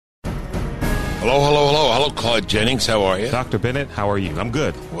Hello, Claude Jennings. How are you? Dr. Bennett, how are you? I'm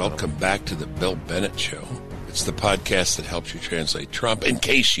good. Welcome back to the Bill Bennett Show. It's the podcast that helps you translate Trump in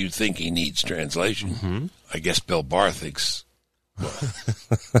case you think he needs translation. Mm-hmm. I guess Bill Barr thinks, well,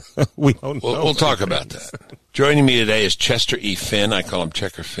 we don't know. We'll talk about that. Joining me today is Chester E. Finn. I call him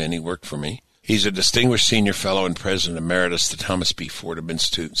Checker Finn. He worked for me. He's a distinguished senior fellow and president emeritus at the Thomas B. Fordham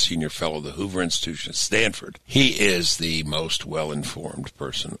Institute, senior fellow of the Hoover Institution at Stanford. He is the most well-informed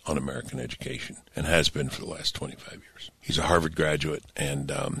person on American education and has been for the last 25 years. He's a Harvard graduate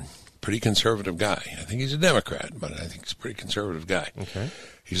and pretty conservative guy. I think he's a Democrat, but I think he's a pretty conservative guy. Okay.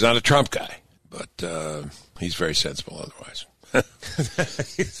 He's not a Trump guy, but he's very sensible otherwise.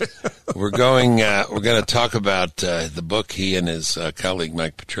 We're going to talk about the book he and his colleague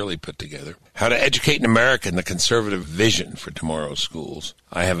Mike Petrilli put together, How to Educate an American, the Conservative Vision for Tomorrow's Schools.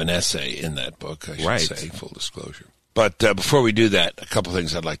 I have an essay in that book, I should say, full disclosure. But before we do that, a couple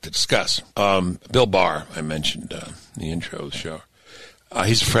things I'd like to discuss. Bill Barr, I mentioned in the intro of the show.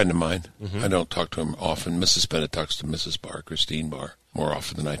 He's a friend of mine. Mm-hmm. I don't talk to him often. Mrs. Bennett talks to Mrs. Barr, Christine Barr, more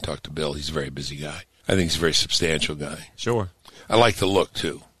often than I talk to Bill. He's a very busy guy. I think he's a very substantial guy. Sure. I like the look,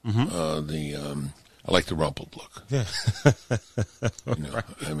 too. Mm-hmm. I like the rumpled look. Yeah. Right.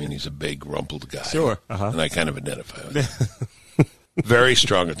 I mean, he's a big, rumpled guy. Sure. Uh-huh. And I kind of identify with him. Very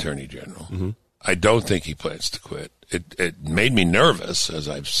strong attorney general. Mm-hmm. I don't think he plans to quit. It made me nervous, as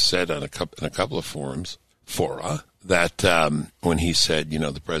I've said on in a couple of fora, that when he said,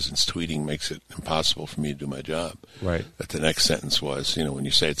 the president's tweeting makes it impossible for me to do my job. Right. That the next sentence was, when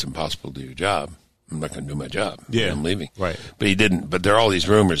you say it's impossible to do your job, I'm not going to do my job. Yeah. I'm leaving. Right. But he didn't. But there are all these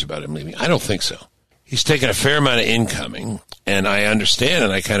rumors about him leaving. I don't think so. He's taken a fair amount of incoming, and I understand,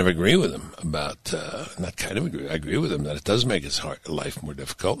 and I kind of agree with him about, I agree with him that it does make his life more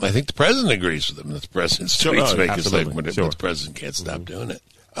difficult. And I think the president agrees with him that the president's tweets make his life more difficult. But the president can't stop doing it.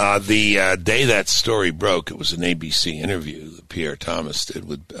 The day that story broke, it was an ABC interview that Pierre Thomas did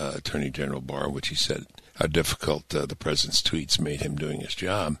with Attorney General Barr, which he said how difficult the president's tweets made him doing his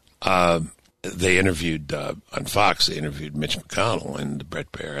job. They interviewed, on Fox, they interviewed Mitch McConnell, and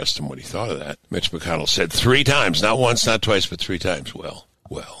Brett Baer asked him what he thought of that. Mitch McConnell said 3 times, not once, not twice, but 3 times, well,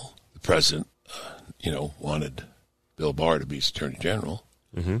 the president, wanted Bill Barr to be his attorney general.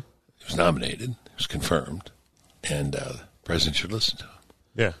 Mm-hmm. He was nominated, it was confirmed, and the president should listen to him.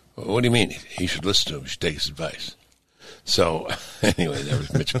 Yeah. Well, what do you mean? He should listen to him, he should take his advice. So, anyway, that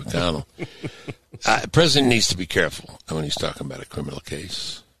was Mitch McConnell. The president needs to be careful when he's talking about a criminal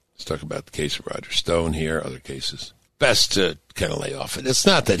case. Let's talk about the case of Roger Stone here, other cases. Best to kind of lay off it. It's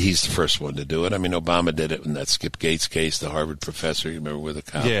not that he's the first one to do it. I mean, Obama did it in that Skip Gates case, the Harvard professor, you remember, with a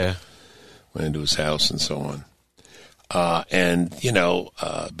cop went into his house and so on. President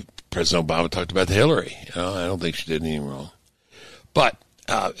Obama talked about Hillary. I don't think she did anything wrong. But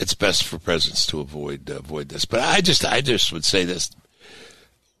it's best for presidents to avoid this. But I just would say this.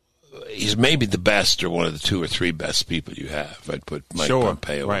 He's maybe the best or one of the 2 or 3 best people you have. I'd put Mike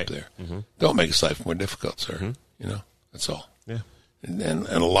Pompeo up there. Mm-hmm. Don't make his life more difficult, sir. Mm-hmm. That's all. Yeah. And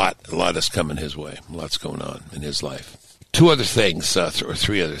a lot is coming his way. A lot's going on in his life. 2 other things, or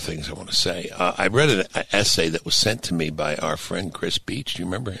 3 other things I want to say. I read an essay that was sent to me by our friend Chris Beach. Do you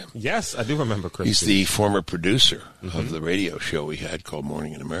remember him? Yes, I do remember Chris He's Beach. The former producer of the radio show we had called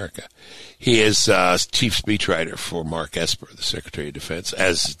Morning in America. He is chief speechwriter for Mark Esper, the Secretary of Defense,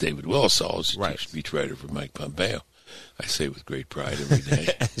 as David Willisall is chief speechwriter for Mike Pompeo. I say with great pride every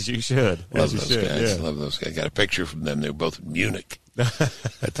day. As you should. Love those guys. Yeah. Love those guys. I got a picture from them. They were both in Munich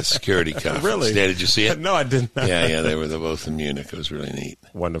at the security conference. Really? Yeah, did you see it? No, I didn't. Yeah, they were both in Munich. It was really neat.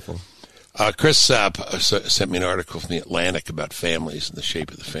 Wonderful. Chris sent me an article from The Atlantic about families and the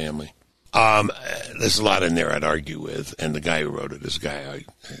shape of the family. There's a lot in there I'd argue with, and the guy who wrote it is a guy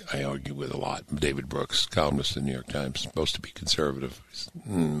I argue with a lot. David Brooks, columnist in the New York Times, supposed to be conservative.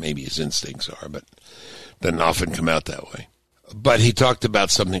 Maybe his instincts are, but doesn't often come out that way. But he talked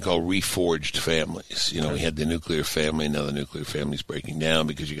about something called reforged families. We had the nuclear family, now the nuclear family's breaking down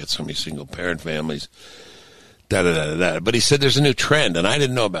because you got so many single-parent families, da-da-da-da-da. But he said there's a new trend, and I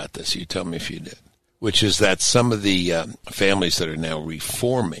didn't know about this. You tell me if you did, which is that some of the families that are now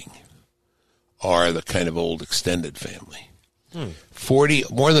reforming are the kind of old extended family.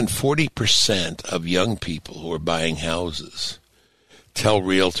 More than 40% of young people who are buying houses tell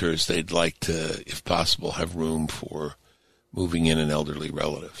realtors they'd like to, if possible, have room for moving in an elderly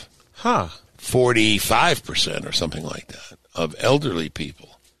relative. 45% or something like that of elderly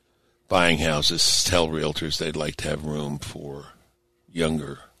people buying houses tell realtors they'd like to have room for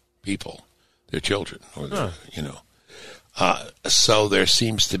younger people, their children, or their, so there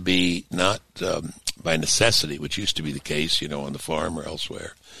seems to be not by necessity, which used to be the case, on the farm or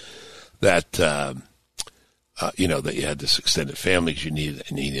elsewhere, that that you had this extended family. You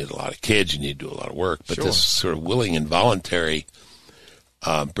needed a lot of kids. You needed to do a lot of work. But Sure. this sort of willing and voluntary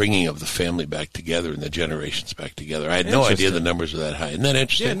bringing of the family back together and the generations back together. I had no idea the numbers were that high. Isn't that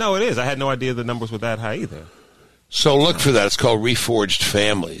interesting? Yeah, no, it is. I had no idea the numbers were that high either. So look for that. It's called Reforged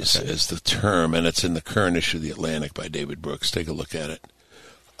Families is the term, and it's in the current issue of The Atlantic by David Brooks. Take a look at it.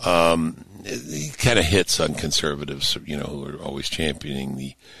 It kind of hits on conservatives, who are always championing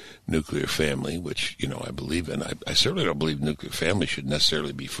the nuclear family, which, I believe in. I certainly don't believe nuclear family should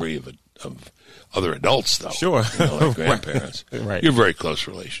necessarily be free of other adults, though. Sure. Like grandparents. Right. You have a very close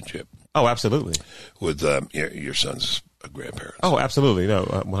relationship Oh, absolutely. with your son's grandparents. Oh, absolutely. No,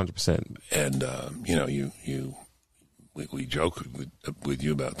 100%. And, we joke with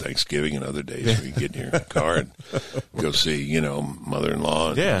you about Thanksgiving and other days where you get in your car and go see,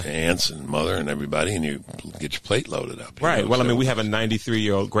 mother-in-law and aunts and mother and everybody, and you get your plate loaded up. Right. Well, I mean, we have a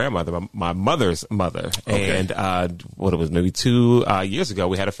 93-year-old grandmother, my mother's mother. Okay. And maybe 2 years ago,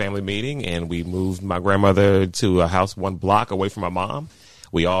 we had a family meeting, and we moved my grandmother to a house 1 block away from my mom.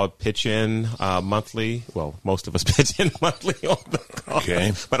 We all pitch in monthly. Well, most of us pitch in monthly on the call.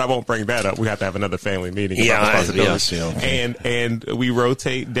 Okay. But I won't bring that up. We have to have another family meeting. Yeah, about responsibilities. yes, okay. And we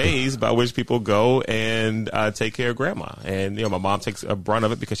rotate days by which people go and take care of grandma. And, my mom takes a brunt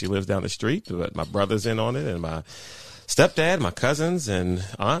of it because she lives down the street. But my brother's in on it, and my stepdad, my cousins, and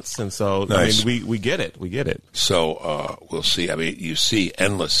aunts. And so, Nice. I mean, we get it. We get it. So we'll see. I mean, you see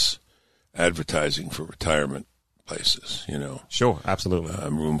endless advertising for retirement places, Sure, absolutely.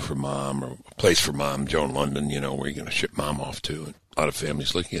 room for mom or a place for mom, Joan London, where you're going to ship mom off to. And a lot of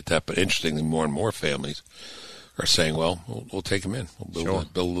families looking at that. But interestingly, more and more families are saying, well, we'll take them in. We'll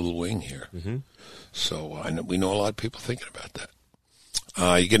build a little wing here. Mm-hmm. So we know a lot of people thinking about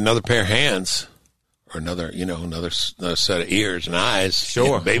that. You get another pair of hands or another set of ears and eyes.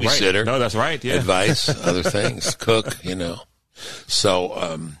 Sure. Babysitter. Right. No, that's right. Yeah. Advice, other things, cook,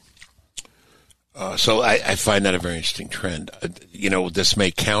 So, so I find that a very interesting trend. This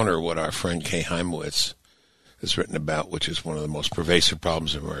may counter what our friend Kay Heimowitz has written about, which is one of the most pervasive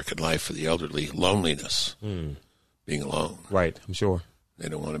problems in American life for the elderly, loneliness, being alone. Right, I'm sure. They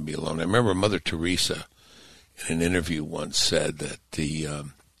don't want to be alone. I remember Mother Teresa in an interview once said that you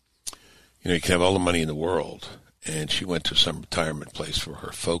can have all the money in the world, and she went to some retirement place where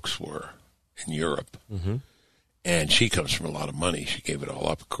her folks were in Europe. Mm-hmm. And she comes from a lot of money. She gave it all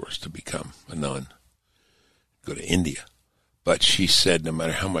up, of course, to become a nun, go to India. But she said no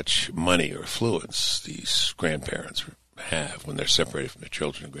matter how much money or affluence these grandparents have when they're separated from their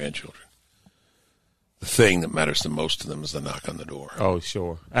children and grandchildren, the thing that matters the most to them is the knock on the door. Oh,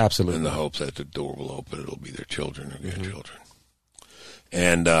 sure. Absolutely. In the hopes that the door will open, it'll be their children or grandchildren. Mm-hmm.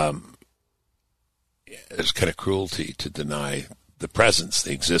 And there's kind of cruelty to deny the presence,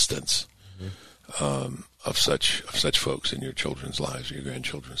 the existence, of such folks in your children's lives or your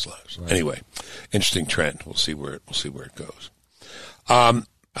grandchildren's lives. Right. Anyway, interesting trend. We'll see where it goes.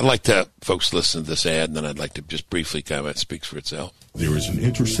 I'd like to folks listen to this ad, and then I'd like to just briefly comment. It speaks for itself. There is an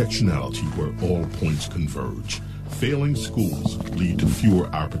intersectionality where all points converge. Failing schools lead to fewer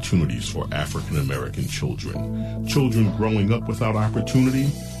opportunities for African American children. Children growing up without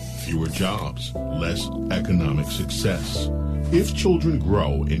opportunity, fewer jobs, less economic success. If children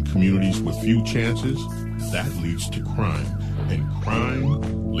grow in communities with few chances, that leads to crime, and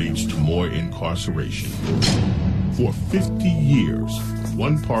crime leads to more incarceration. For 50 years,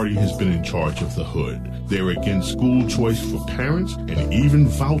 one party has been in charge of the hood. They're against school choice for parents and even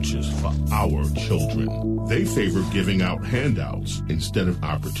vouchers for our children. They favor giving out handouts instead of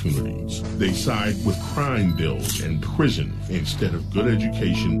opportunities. They side with crime bills and prison instead of good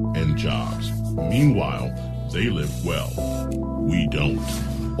education and jobs. Meanwhile, they live well. We don't.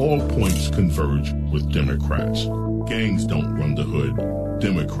 All points converge with Democrats. Gangs don't run the hood.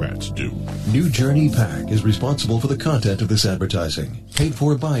 Democrats do. New Journey PAC is responsible for the content of this advertising. Paid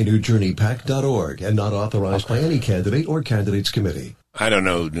for by NewJourneyPAC.org and not authorized by any candidate or candidates committee. I don't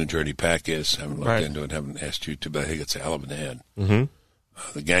know who New Journey PAC is. I haven't looked into it. Haven't asked you to, but I think it's a hell of an ad.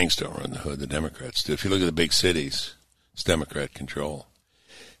 Mm-hmm. The gangs don't run the hood. The Democrats do. If you look at the big cities, it's Democrat control.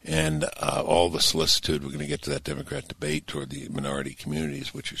 And all the solicitude, we're going to get to that Democrat debate toward the minority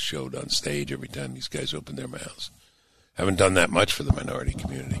communities, which is showed on stage every time these guys open their mouths. Haven't done that much for the minority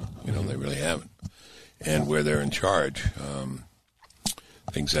community. They really haven't. And where they're in charge,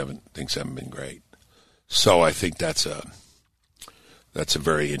 things haven't been great. So I think that's a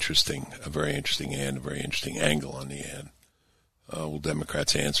very interesting ad, a very interesting angle on the ad. Will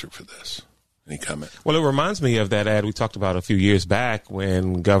Democrats answer for this? Any comment? Well, it reminds me of that ad we talked about a few years back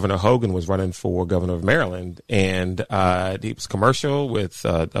when Governor Hogan was running for governor of Maryland, and it was commercial with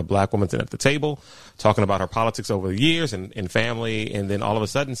a black woman sitting at the table talking about her politics over the years and family, and then all of a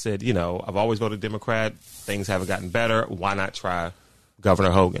sudden said, I've always voted Democrat. Things haven't gotten better. Why not try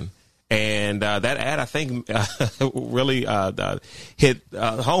Governor Hogan? And that ad, I think, really hit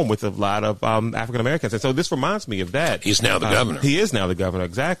home with a lot of African Americans. And so this reminds me of that. He's now the governor. He is now the governor,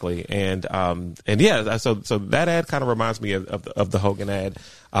 exactly. And yeah, so that ad kind of reminds me of the Hogan ad.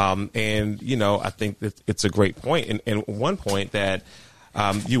 And I think that it's a great point. And one point that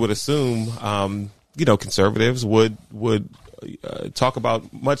you would assume, conservatives would talk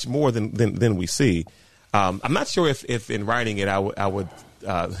about much more than we see. I'm not sure if in writing it, I would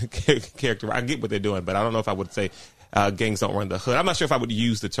character. I get what they're doing, but I don't know if I would say gangs don't run the hood. I'm not sure if I would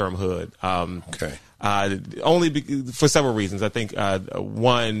use the term hood. Okay. Only for several reasons. I think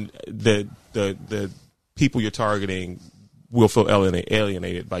one, the people you're targeting will feel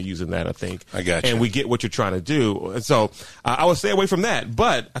alienated by using that, I think. I got you. And we get what you're trying to do. So I would stay away from that.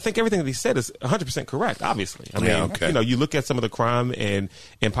 But I think everything that he said is 100% correct, obviously. I mean, you look at some of the crime in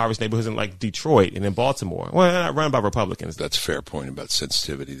impoverished neighborhoods in like Detroit and in Baltimore. Well, they're not run by Republicans. That's a fair point about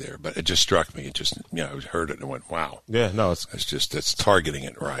sensitivity there. But it just struck me. It just, I heard it and went, wow. Yeah, no. It's targeting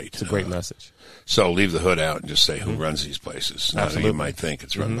it right. It's a great message. So leave the hood out and just say who runs these places. Absolutely. You might think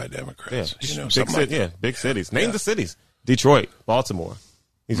it's run by Democrats. Yeah, big cities. Name the cities. Detroit, Baltimore.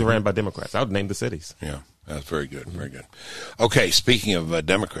 These are ran by Democrats. I would name the cities. Yeah, that's very good. Very good. Okay, speaking of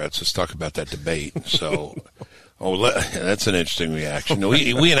Democrats, let's talk about that debate. So, that's an interesting reaction. No,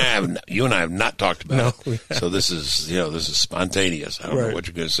 you and I have not talked about it. So this is spontaneous. I don't know what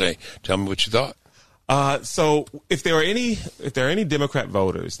you're going to say. Tell me what you thought. So if there are any Democrat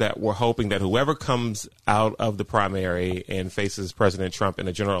voters that were hoping that whoever comes out of the primary and faces President Trump in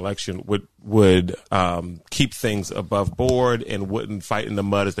a general election would keep things above board and wouldn't fight in the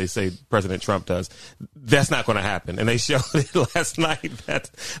mud as they say President Trump does, that's not going to happen. And they showed it last night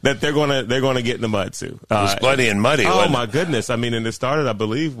that they're going to get in the mud too. It was bloody and muddy. Oh my goodness! I mean, and it started, I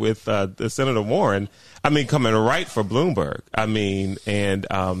believe, with Senator Warren. I mean, coming right for Bloomberg. I mean, Mayor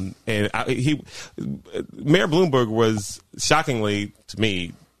Bloomberg was shockingly, to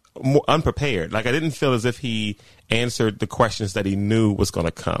me, unprepared. Like, I didn't feel as if he answered the questions that he knew was going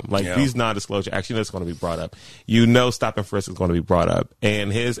to come. Like, these non-disclosure actions that's going to be brought up. Stop and frisk is going to be brought up.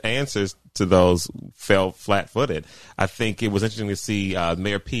 And his answers to those fell flat-footed. I think it was interesting to see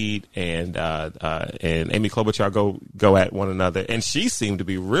Mayor Pete and Amy Klobuchar go at one another. And she seemed to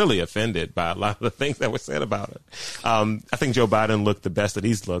be really offended by a lot of the things that were said about her. I think Joe Biden looked the best that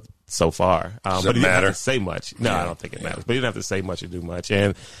he's looked so far. Does but it he matter? didn't have to say much. No, I don't think it matters. But he didn't have to say much or do much.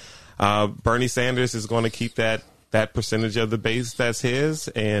 And Bernie Sanders is going to keep that percentage of the base that's his,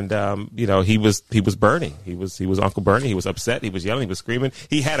 and he was Bernie. He was Uncle Bernie. He was upset. He was yelling. He was screaming.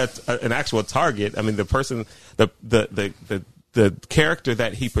 He had an actual target. I mean, the person, the character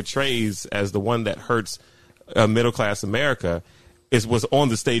that he portrays as the one that hurts middle class America was on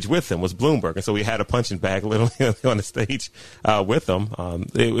the stage with him, was Bloomberg, and so he had a punching bag literally on the stage with him.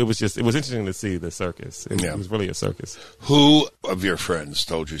 It was interesting to see the circus. It was really a circus. Who of your friends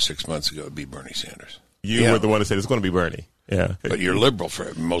told you 6 months ago it'd be Bernie Sanders? You were the one that said it's going to be Bernie. Yeah, but you're liberal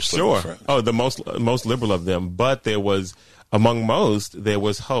friend, most liberal friend. Oh, the most liberal of them. But there was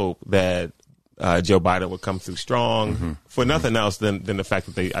hope that Joe Biden would come through strong for nothing else than the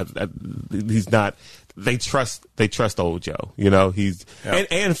fact that he's not. They trust old Joe.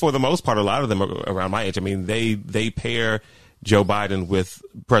 And for the most part, a lot of them are around my age. I mean, they pair Joe Biden with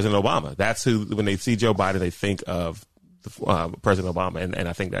President Obama. That's who, when they see Joe Biden, they think of President Obama, and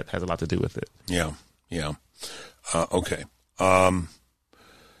I think that has a lot to do with it. Yeah. Okay. Bernie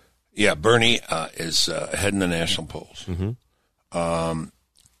is ahead in the national polls.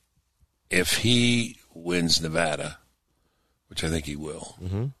 If he wins Nevada, which I think he will,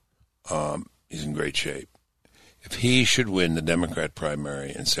 he's in great shape. If he should win the Democrat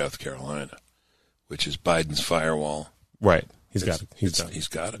primary in South Carolina, which is Biden's firewall, right? He's got it. He's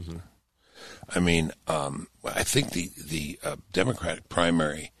got it. I mean, I think the Democratic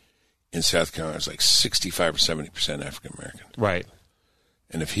primary in South Carolina is like 65 or 70% African American. Right.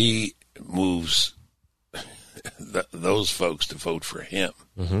 And if he moves those folks to vote for him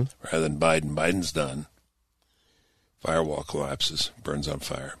rather than Biden, Biden's done. Firewall collapses, burns on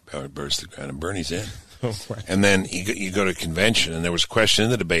fire, power burns to the ground, and Bernie's in. Right. And then you go to a convention, and there was a question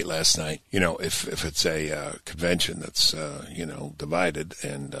in the debate last night, if it's a convention that's, divided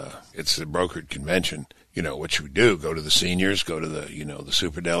and it's a brokered convention, what should we do? Go to the seniors, go to the, the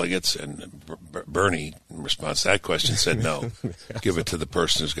superdelegates? And Bernie, in response to that question, said no. Give it to the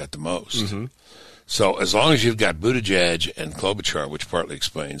person who's got the most. Mm-hmm. So as long as you've got Buttigieg and Klobuchar, which partly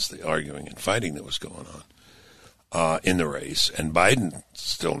explains the arguing and fighting that was going on in the race, and Biden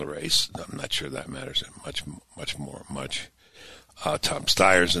still in the race, I'm not sure that matters much. Tom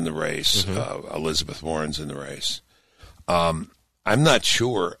Steyer's in the race. Mm-hmm. Elizabeth Warren's in the race. I'm not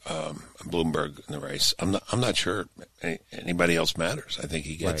sure Bloomberg in the race. I'm not sure anybody else matters. I think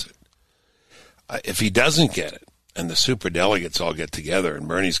he gets it. If he doesn't get it, and the superdelegates all get together, and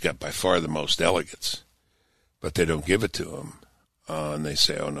Bernie's got by far the most delegates, but they don't give it to him, and they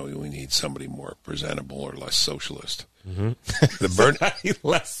say, "Oh no, we need somebody more presentable or less socialist." Mm-hmm.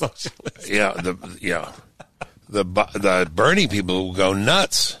 Less socialist. The Bernie people will go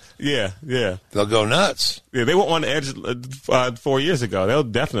nuts. Yeah. They'll go nuts. Yeah, they were on edge 4 years ago. They'll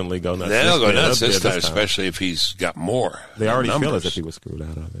definitely go nuts. They'll go nuts this time, especially if he's got more. They already feel as if he was screwed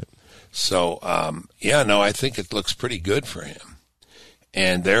out of it. So, I think it looks pretty good for him.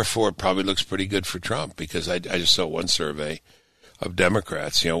 And therefore, it probably looks pretty good for Trump, because I just saw one survey of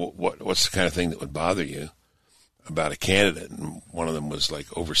Democrats. What's the kind of thing that would bother you about a candidate? And one of them was like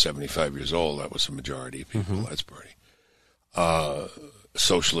over 75 years old. That was a majority of people. Mm-hmm. That's Bernie.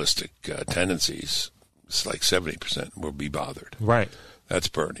 Socialistic tendencies, it's like 70% will be bothered. Right. That's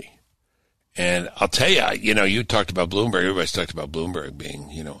Bernie. And I'll tell you, you talked about Bloomberg. Everybody's talked about Bloomberg being,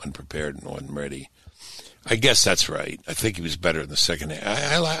 unprepared and wasn't ready. I guess that's right. I think he was better in the second half.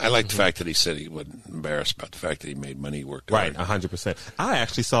 I like the fact that he said he wasn't embarrassed about the fact that he made money, he worked hard. Right, 100%. I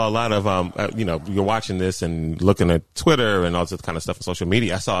actually saw a lot of, you're watching this and looking at Twitter and all this kind of stuff on social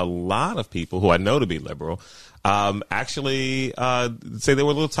media. I saw a lot of people who I know to be liberal actually say they were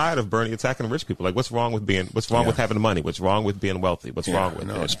a little tired of Bernie attacking rich people. Like, what's wrong with having money? What's wrong with being wealthy? What's wrong with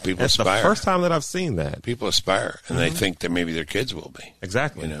it? People That's aspire. The first time that I've seen that. People aspire, and they think that maybe their kids will be.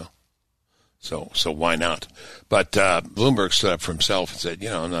 Exactly. So why not? But Bloomberg stood up for himself and said,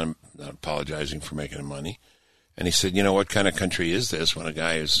 I'm not apologizing for making money. And he said, what kind of country is this when a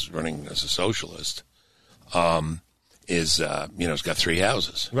guy is running as a socialist has got 3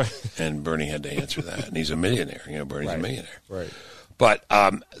 houses. Right. And Bernie had to answer that. And he's a millionaire. Bernie's a millionaire. Right. But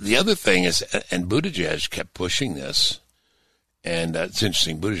the other thing is, and Buttigieg kept pushing this, and it's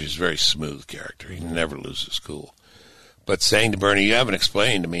interesting, Buttigieg is a very smooth character. He never loses cool. But saying to Bernie, you haven't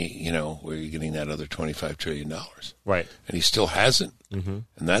explained to me, where you're getting that other $25 trillion. Right. And he still hasn't. Mm-hmm.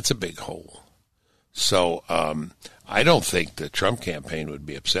 And that's a big hole. So I don't think the Trump campaign would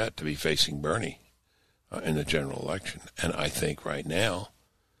be upset to be facing Bernie in the general election. And I think right now,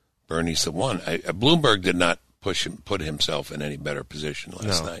 Bernie's the one. Bloomberg did not put himself in any better position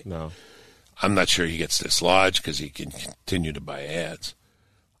last night. No. I'm not sure he gets dislodged because he can continue to buy ads.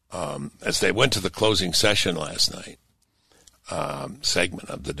 As they went to the closing session last night, segment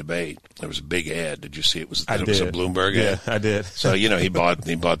of the debate, there was a big ad. Did you see it? Was a Bloomberg ad? Yeah, I did. So he bought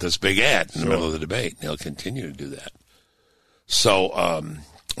this big ad in the middle of the debate, and he'll continue to do that. So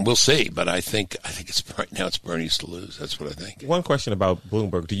we'll see, but I think it's right now it's Bernie's to lose. That's what I think. One question about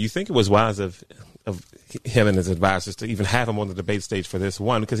Bloomberg: do you think it was wise of him and his advisors to even have him on the debate stage for this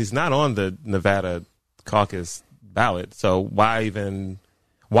one, because he's not on the Nevada caucus ballot? So why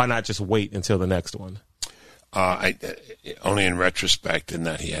not just wait until the next one? Only in retrospect, in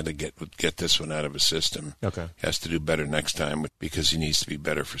that he had to get this one out of his system. Okay, he has to do better next time because he needs to be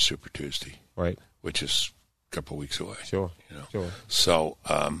better for Super Tuesday, right? Which is a couple of weeks away. Sure. So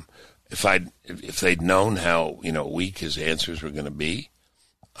if they'd known how weak his answers were going to be,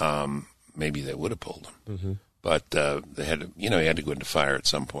 maybe they would have pulled him. Mm-hmm. But they had to, he had to go into fire at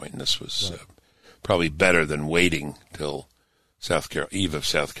some point, and this was probably better than waiting till eve of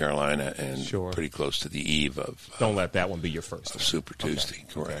South Carolina, and pretty close to the eve of. Don't let that one be your first. Of Super Tuesday,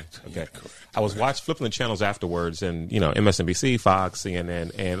 correct. Okay. Yeah, correct. I was flipping the channels afterwards, and MSNBC, Fox,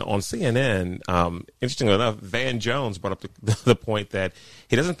 CNN, and on CNN, interestingly enough, Van Jones brought up the point that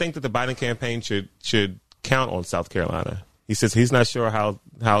he doesn't think that the Biden campaign should count on South Carolina. He says he's not sure how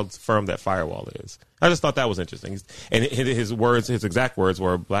firm that firewall is. I just thought that was interesting. And his exact words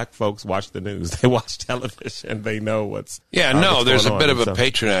were, black folks watch the news. They watch television. They know what's there's a bit of a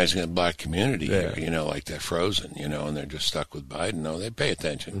patronizing of the black community here, like they're frozen, and they're just stuck with Biden. No, they pay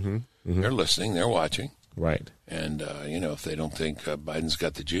attention. Mm-hmm. Mm-hmm. They're listening. They're watching. Right. And, if they don't think Biden's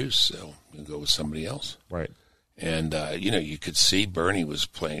got the juice, they'll go with somebody else. Right. And, you could see Bernie was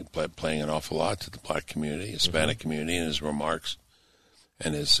playing an awful lot to the black community, Hispanic community, in his remarks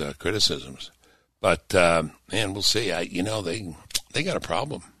and his criticisms. But, we'll see. They got a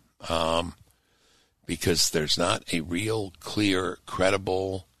problem because there's not a real, clear,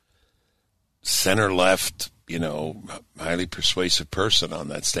 credible center-left, highly persuasive person on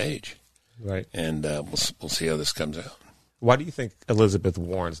that stage. Right. And we'll see how this comes out. Why do you think Elizabeth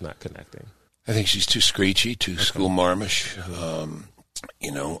Warren's not connecting? I think she's too screechy, too school-marmish. I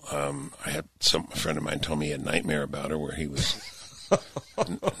had a friend of mine told me he had a nightmare about her where he was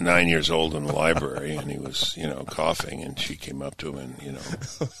 9 years old in the library and he was, coughing, and she came up to him and,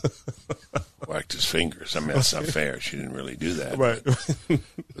 whacked his fingers. I mean, that's not fair. She didn't really do that. Right.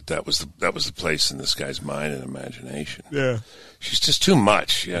 But that was the place in this guy's mind and imagination. Yeah. She's just too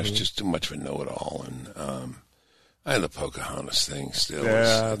much. Yeah, she's just too much of a know-it-all. And I have the Pocahontas thing still.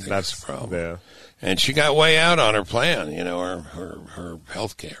 Yeah, that's the problem. Yeah. And she got way out on her plan, her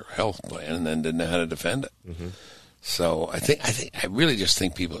health plan, and then didn't know how to defend it. Mm-hmm. So I really just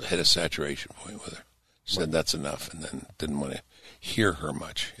think people hit a saturation point with her. Said that's enough, and then didn't want to hear her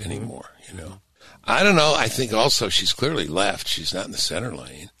much anymore. I don't know. I think also she's clearly left. She's not in the center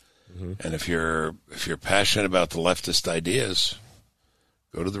lane. Mm-hmm. And if you're passionate about the leftist ideas,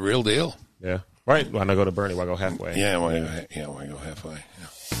 go to the real deal. Yeah. Right. Why not go to Bernie? Why go halfway? Yeah. Why go halfway? Yeah.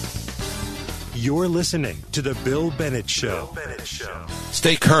 You're listening to The Bill Bennett Show.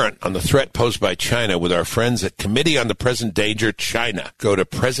 Stay current on the threat posed by China with our friends at Committee on the Present Danger China. Go to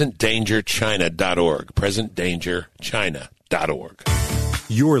presentdangerchina.org. presentdangerchina.org.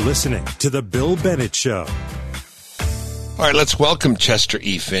 You're listening to The Bill Bennett Show. All right, let's welcome Chester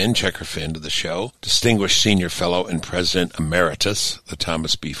E. Finn, Checker Finn, to the show. Distinguished Senior Fellow and President Emeritus, the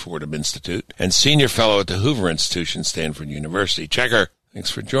Thomas B. Fordham Institute, and Senior Fellow at the Hoover Institution, Stanford University. Checker, thanks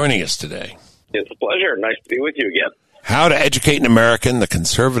for joining us today. It's a pleasure. Nice to be with you again. How to Educate an American, The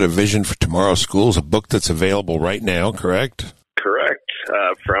Conservative Vision for Tomorrow's Schools, a book that's available right now, correct? Correct.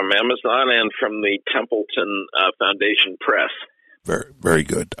 From Amazon and from the Templeton Foundation Press. Very, very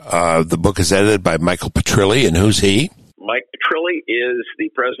good. The book is edited by Michael Petrilli, and who's he? Mike Petrilli is the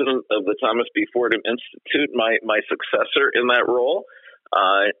president of the Thomas B. Fordham Institute, my successor in that role,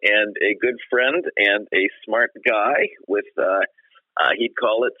 and a good friend and a smart guy with he'd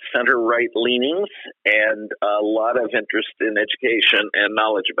call it center-right leanings and a lot of interest in education and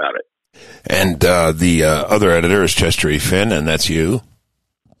knowledge about it. And the other editor is Chester E. Finn, and that's you?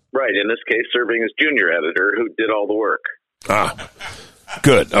 Right, in this case, serving as junior editor who did all the work.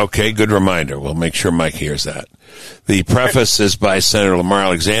 Good. Okay, good reminder. We'll make sure Mike hears that. The preface is by Senator Lamar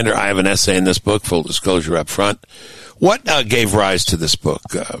Alexander. I have an essay in this book, full disclosure up front. What gave rise to this book,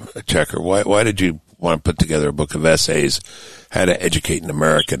 Checker? Why did you want to put together a book of essays, How to Educate an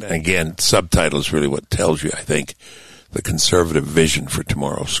American? And again, subtitle is really what tells you, I think, the conservative vision for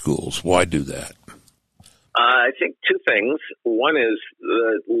tomorrow's schools. Why do that? I think two things. One is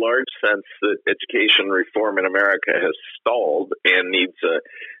the large sense that education reform in America has stalled and needs to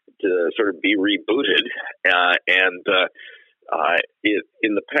sort of be rebooted.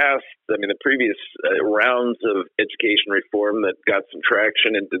 In the past, the previous rounds of education reform that got some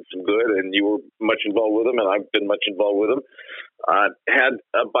traction and did some good, and you were much involved with them, and I've been much involved with them, had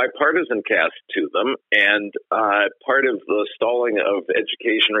a bipartisan cast to them. And part of the stalling of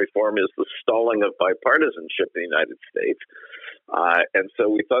education reform is the stalling of bipartisanship in the United States. And so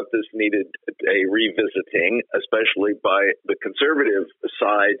we thought this needed a revisiting, especially by the conservative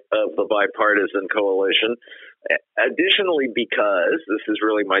side of the bipartisan coalition. Additionally, because this is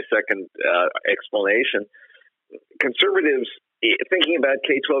really my second explanation, conservatives thinking about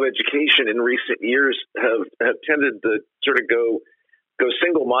K-12 education in recent years have tended to sort of go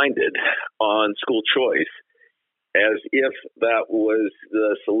single-minded on school choice, as if that was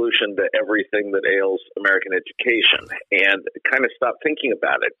the solution to everything that ails American education, and kind of stop thinking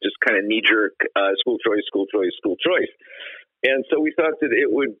about it, just kind of knee-jerk school choice. And so we thought that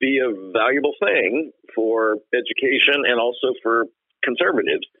it would be a valuable thing for education and also for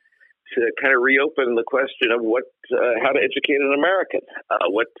conservatives to kind of reopen the question of how to educate an American.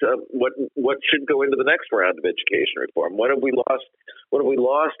 What should go into the next round of education reform? What have we lost? What have we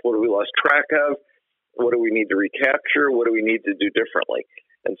lost track of? What do we need to recapture? What do we need to do differently?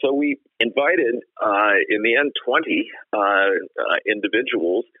 And so we invited, in the end, 20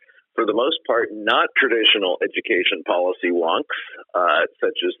 individuals, for the most part, not traditional education policy wonks,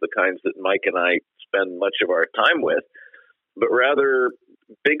 such as the kinds that Mike and I spend much of our time with, but rather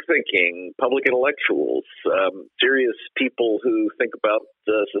big thinking, public intellectuals, serious people who think about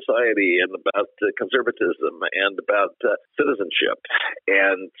society and about conservatism and about citizenship.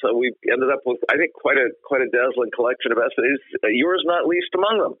 And so we ended up with, I think, quite a dazzling collection of essays, yours not least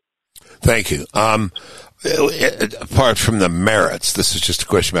among them. Thank you. Apart from the merits, this is just a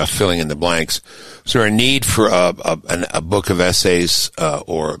question about filling in the blanks. Is there a need for a book of essays,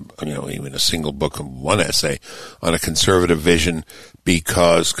 or even a single book of one essay on a conservative vision,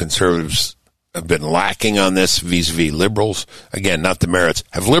 because conservatives have been lacking on this vis-a-vis liberals? Again, not the merits.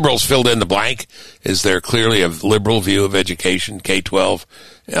 Have liberals filled in the blank? Is there clearly a liberal view of education, K-12,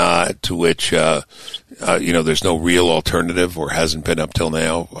 to which, there's no real alternative or hasn't been up till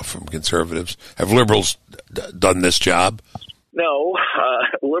now from conservatives? Have liberals done this job? No.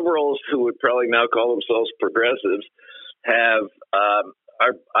 Liberals, who would probably now call themselves progressives,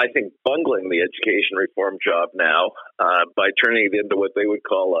 are, I think, bungling the education reform job now by turning it into what they would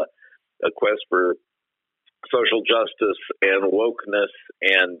call a quest for social justice and wokeness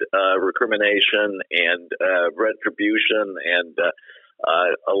and recrimination and retribution and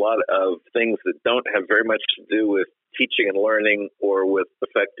a lot of things that don't have very much to do with teaching and learning or with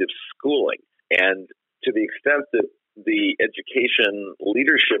effective schooling. And to the extent that the education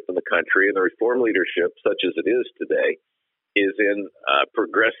leadership in the country and the reform leadership, such as it is today, is in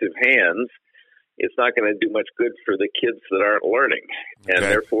progressive hands, it's not going to do much good for the kids that aren't learning. Okay. And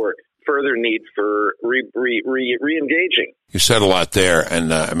therefore, further need for re-engaging. You said a lot there,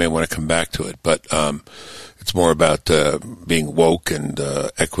 and I may want to come back to it, but it's more about being woke and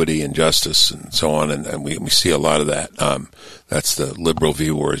equity and justice and so on, and we see a lot of that. That's the liberal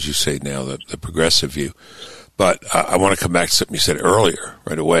view, or as you say now, the progressive view. But I want to come back to something you said earlier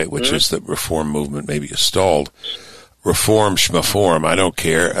right away, which is that reform movement maybe is stalled. Reform, schmaform, I don't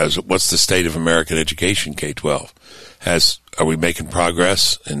care. What's the state of American education, K-12? Are we making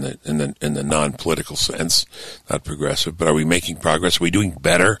progress in the non-political sense, not progressive, but are we making progress? Are we doing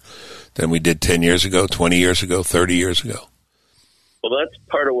better than we did 10 years ago, 20 years ago, 30 years ago? Well, that's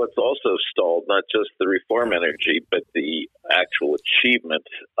part of what's also stalled, not just the reform energy, but the actual achievement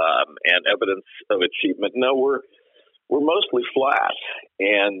and evidence of achievement. No, we're mostly flat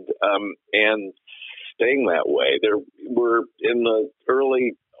and staying that way. We're in the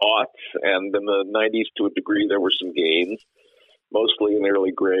early aughts and in the 90s to a degree, there were some gains, mostly in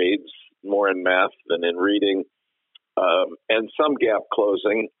early grades, more in math than in reading, and some gap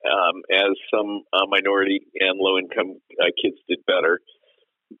closing as some minority and low-income kids did better.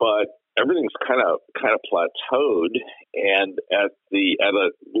 But everything's kind of plateaued, and at a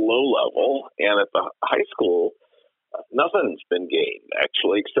low level, and at the high school, nothing's been gained,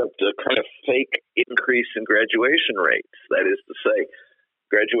 actually, except a kind of fake increase in graduation rates. That is to say,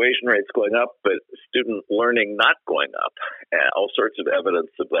 graduation rates going up, but student learning not going up. All sorts of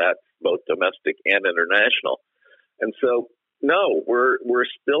evidence of that, both domestic and international. And so, no, we're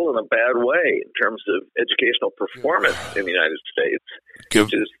still in a bad way in terms of educational performance in the United States,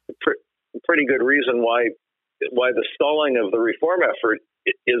 which is a pretty good reason why the stalling of the reform effort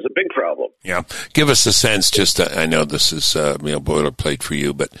is a big problem. Yeah. Give us a sense, I know this is boilerplate for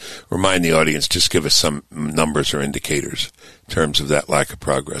you, but remind the audience, just give us some numbers or indicators in terms of that lack of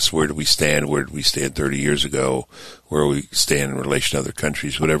progress. Where do we stand? Where did we stand 30 years ago? Where we stand in relation to other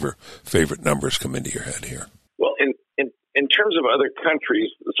countries? Whatever favorite numbers come into your head here. Well, in terms of other countries,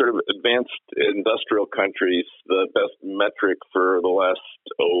 the sort of advanced industrial countries, the best metric for the last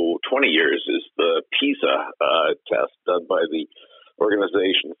 20 years is the PISA test done by the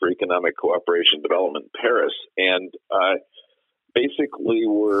Organization for Economic Cooperation and Development in Paris. And basically,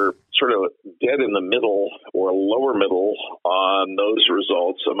 we're sort of dead in the middle or lower middle on those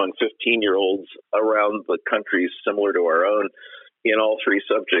results among 15-year-olds around the countries similar to our own in all three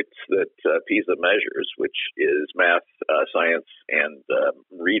subjects that PISA measures, which is math, science, and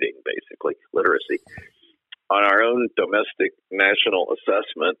reading, basically, literacy. On our own domestic national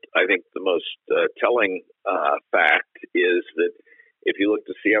assessment, I think the most telling fact is that if you look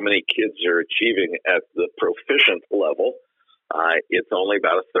to see how many kids are achieving at the proficient level, it's only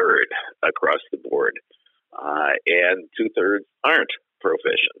about a third across the board, and 2/3 aren't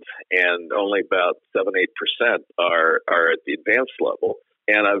proficient, and only about 7-8% are at the advanced level,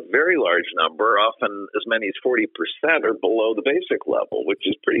 and a very large number, often as many as 40%, are below the basic level, which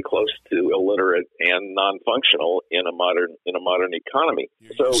is pretty close to illiterate and non-functional in a modern economy.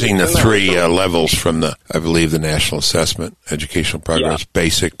 So, seeing the three levels from I believe, the National Assessment, Educational Progress,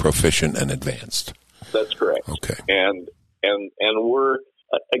 Basic, Proficient, and Advanced. That's correct. Okay, and we're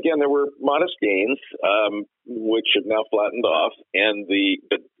again, there were modest gains, which have now flattened off, and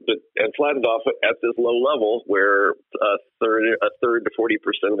flattened off at this low level where a third to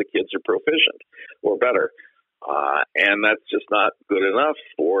 40% of the kids are proficient or better. And that's just not good enough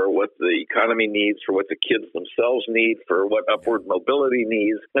for what the economy needs, for what the kids themselves need, for what upward mobility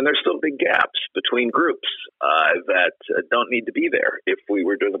needs. And there's still big gaps between groups that don't need to be there if we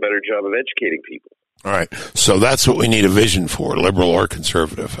were doing a better job of educating people. All right. So that's what we need a vision for, liberal or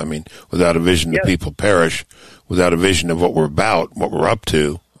conservative. I mean, without a vision, the people perish. Without a vision of what we're about, what we're up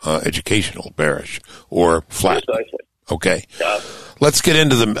to, education will perish or flat. Precisely. Okay. Let's get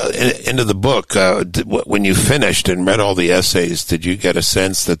into the book. When you finished and read all the essays, did you get a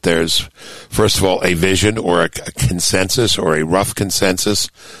sense that there's, first of all, a vision or a consensus or a rough consensus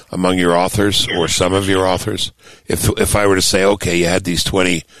among your authors or some of your authors? If I were to say, okay, you had these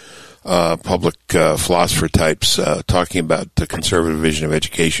 20 public philosopher types talking about the conservative vision of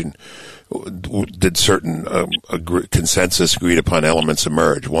education, did certain consensus agreed upon elements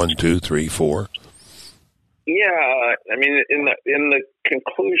emerge? 1, 2, 3, 4? Yeah, I mean, in the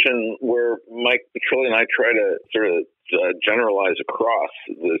conclusion where Mike Petrilli and I try to sort of generalize across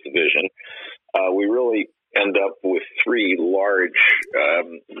this vision, we really end up with 3 large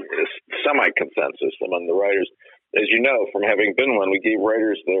semi-consensus among the writers. As you know, from having been one, we gave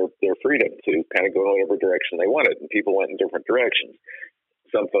writers their freedom to kind of go in whatever direction they wanted, and people went in different directions.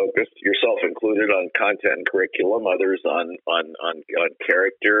 Some focused, yourself included, on content and curriculum, others on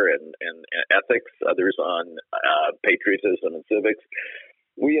character and ethics, others on patriotism and civics.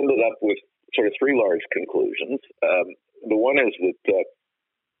 We ended up with sort of 3 large conclusions. The one is that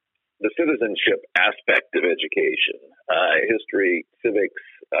the citizenship aspect of education, history, civics,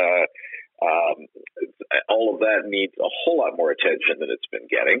 all of that needs a whole lot more attention than it's been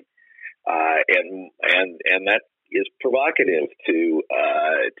getting, and that is provocative to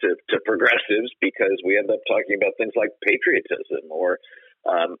progressives, because we end up talking about things like patriotism or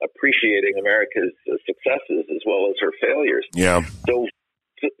appreciating America's successes as well as her failures. Yeah. So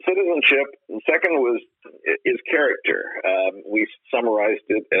citizenship. The second is character. We summarized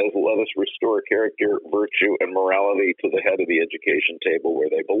it as let us restore character, virtue, and morality to the head of the education table where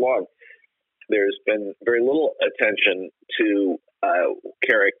they belong. There's been very little attention to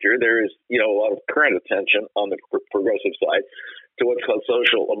character. There is, a lot of current attention on the progressive side to what's called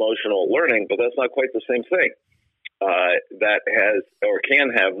social emotional learning, but that's not quite the same thing. That has or can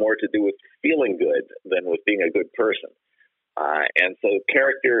have more to do with feeling good than with being a good person. And so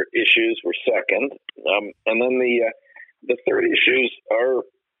character issues were second. And then the third issues are,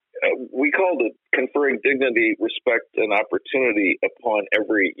 we called it conferring dignity, respect, and opportunity upon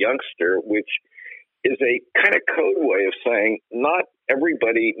every youngster, which is a kind of code way of saying not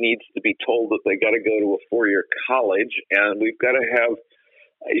everybody needs to be told that they got to go to a 4-year college, and we've got to have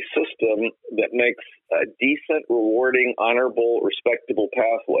a system that makes decent, rewarding, honorable, respectable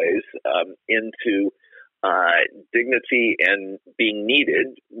pathways into dignity and being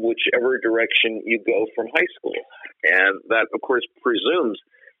needed, whichever direction you go from high school. And that, of course, presumes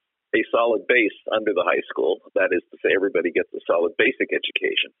a solid base under the high school. That is to say, everybody gets a solid basic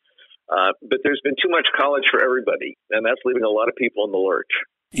education. But there's been too much college for everybody, and that's leaving a lot of people in the lurch.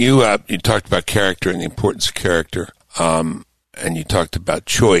 You talked about character and the importance of character, and you talked about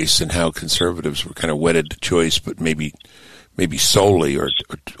choice and how conservatives were kind of wedded to choice, but maybe solely or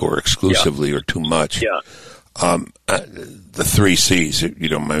exclusively or too much. Yeah. The 3 C's, you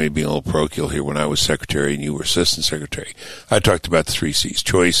don't mind me being a little parochial here. When I was secretary and you were assistant secretary, I talked about the 3 C's: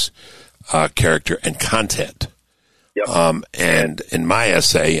 choice, character, and content. Yep. And in my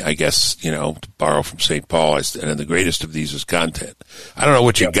essay, I guess, to borrow from St. Paul, and the greatest of these is content. I don't know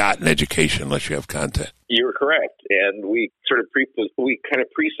what you got in education unless you have content. You're correct. And we sort of kind of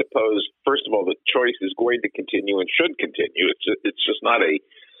presuppose, first of all, that choice is going to continue and should continue. It's just not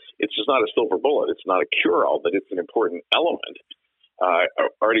a silver bullet. It's not a cure-all, but it's an important element. I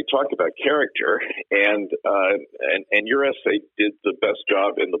already talked about character, and your essay did the best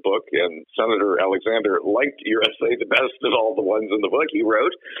job in the book, and Senator Alexander liked your essay the best of all the ones in the book he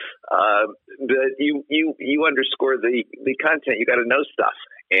wrote. That you underscore the content. You got to know stuff,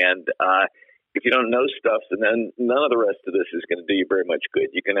 and if you don't know stuff, then none of the rest of this is going to do you very much good.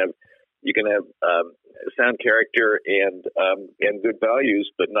 You can have sound character and good values,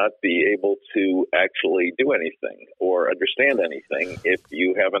 but not be able to actually do anything or understand anything if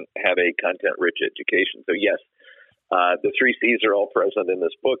you haven't had a content-rich education. So yes, the 3 C's are all present in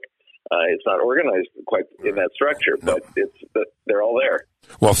this book. It's not organized quite in that structure, but they're all there.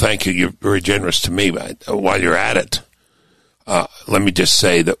 Well, thank you. You're very generous to me. While you're at it, let me just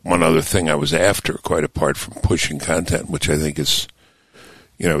say that one other thing I was after, quite apart from pushing content, which I think is,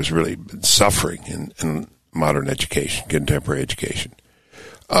 is really suffering in modern education, contemporary education,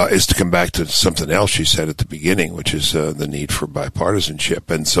 is to come back to something else she said at the beginning, which is the need for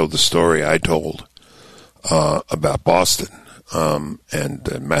bipartisanship. And so the story I told about Boston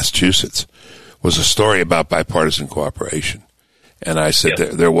and Massachusetts was a story about bipartisan cooperation. And I said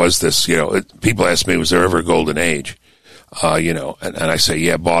there was this, people ask me, was there ever a golden age? And I say,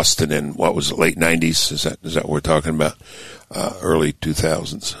 yeah, Boston in, what was it, late 90s? Is that what we're talking about? Early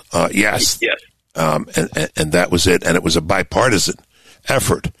 2000s. Yes. Yes. And that was it. And it was a bipartisan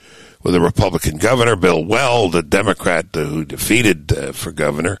effort with a Republican governor, Bill Weld, a Democrat who defeated for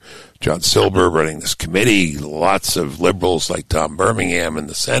governor, John Silber running this committee, lots of liberals like Tom Birmingham in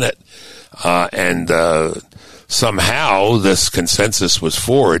the Senate, and somehow this consensus was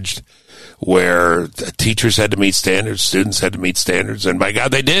forged where teachers had to meet standards, students had to meet standards, and by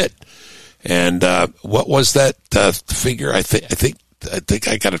God, they did. And what was that figure? I think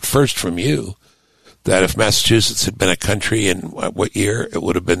I got it first from you, that if Massachusetts had been a country in what year, it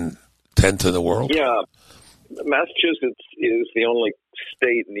would have been 10th in the world? Yeah. Massachusetts is the only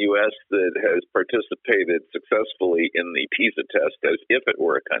state in the U.S. that has participated successfully in the PISA test as if it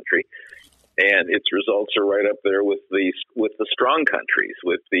were a country. And its results are right up there with the strong countries,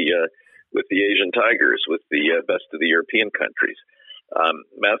 with the Asian tigers, with the best of the European countries.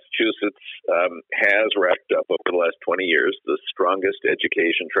 Massachusetts has racked up over the last 20 years the strongest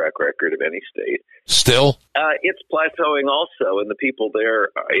education track record of any state. Still? It's plateauing also, and the people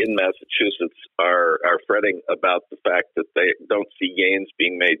there in Massachusetts are fretting about the fact that they don't see gains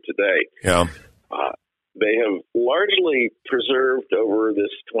being made today. Yeah. They have largely preserved over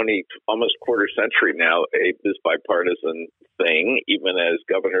this almost quarter century now this bipartisan thing, even as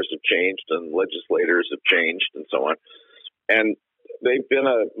governors have changed and legislators have changed and so on. And they've been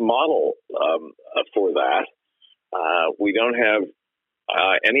a model for that. We don't have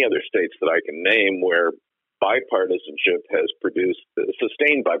any other states that I can name where bipartisanship has produced,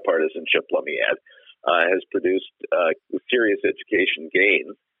 sustained bipartisanship, let me add, has produced serious education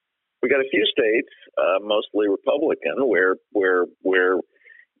gains. We got a few states, mostly Republican, where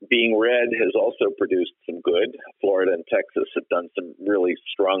being red has also produced some good. Florida and Texas have done some really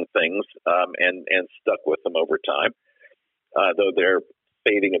strong things and stuck with them over time, though they're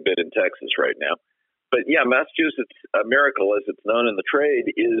fading a bit in Texas right now. But yeah, Massachusetts miracle, as it's known in the trade,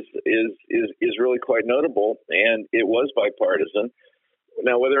 is really quite notable, and it was bipartisan.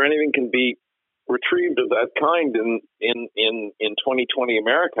 Now, whether anything can be retrieved of that kind in 2020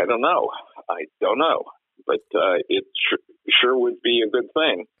 America, I don't know. But it sure would be a good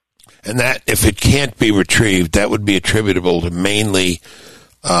thing. And that, if it can't be retrieved, that would be attributable to mainly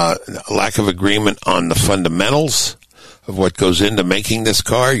lack of agreement on the fundamentals of what goes into making this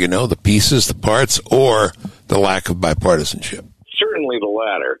car, the pieces, the parts, or the lack of bipartisanship. Certainly the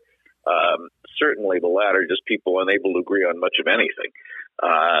latter. Just people unable to agree on much of anything.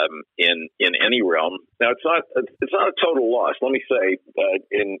 In any realm. Now, it's not a total loss. Let me say,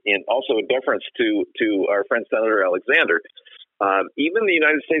 also in deference to our friend Senator Alexander, even the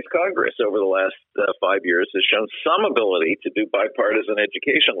United States Congress over the last 5 years has shown some ability to do bipartisan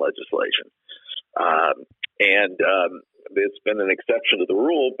education legislation, and it's been an exception to the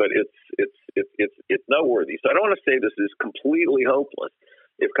rule, but it's noteworthy. So I don't want to say this is completely hopeless.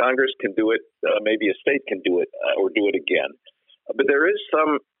 If Congress can do it, maybe a state can do it or do it again. But there is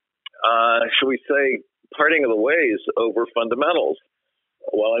some, shall we say, parting of the ways over fundamentals.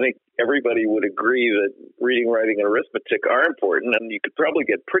 Well, I think everybody would agree that reading, writing, and arithmetic are important, and you could probably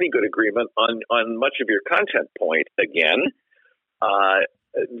get pretty good agreement on much of your content point again. How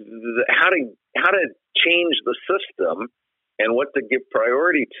to change the system and what to give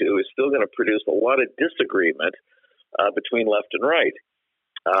priority to is still going to produce a lot of disagreement between left and right.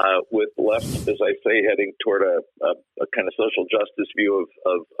 With left, as I say, heading toward a kind of social justice view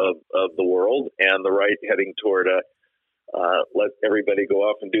of the world, and the right heading toward a let everybody go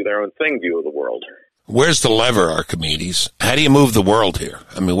off and do their own thing view of the world. Where's the lever, Archimedes? How do you move the world here?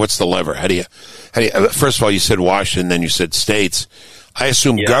 I mean, what's the lever? How do you first of all, you said Washington, then you said states. I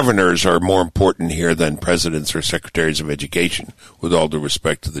assume governors are more important here than presidents or secretaries of education, with all due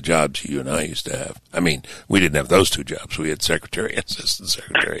respect to the jobs you and I used to have. I mean, we didn't have those two jobs. We had secretary and assistant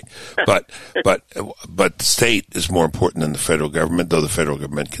secretary. but the state is more important than the federal government, though the federal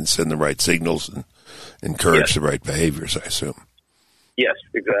government can send the right signals and encourage the right behaviors, I assume. Yes,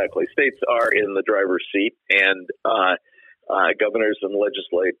 exactly. States are in the driver's seat, and governors and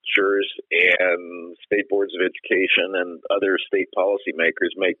legislatures and state boards of education and other state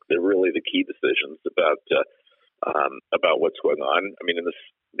policymakers make really the key decisions about what's going on. I mean, in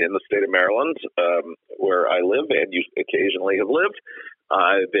the state of Maryland, where I live and you occasionally have lived,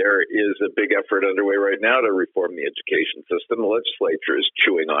 there is a big effort underway right now to reform the education system. The legislature is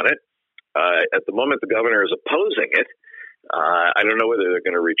chewing on it. At the moment, the governor is opposing it. I don't know whether they're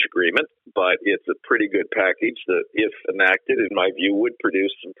going to reach agreement, but it's a pretty good package that, if enacted, in my view, would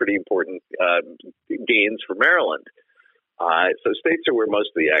produce some pretty important gains for Maryland. So states are where most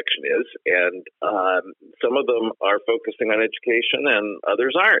of the action is, and some of them are focusing on education and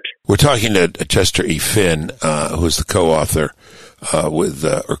others aren't. We're talking to Chester E. Finn, who's the co-author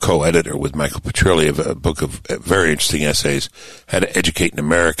or co-editor with Michael Petrilli of a book of very interesting essays, How to Educate an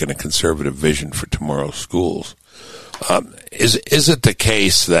American, A Conservative Vision for Tomorrow's Schools. Is it the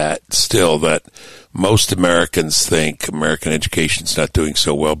case that most Americans think American education is not doing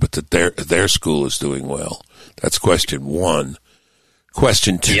so well, but that their school is doing well? That's question one.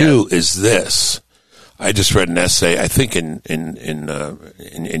 Question two is this. I just read an essay, I think in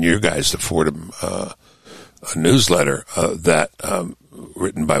your guys, the Fordham newsletter, that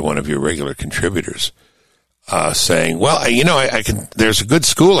written by one of your regular contributors, saying, "Well, there's a good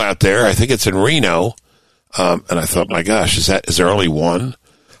school out there. I think it's in Reno." And I thought, my gosh, is there only one?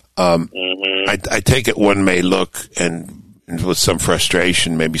 I take it one may look and with some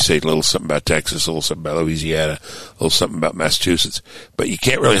frustration, maybe say a little something about Texas, a little something about Louisiana, a little something about Massachusetts. But you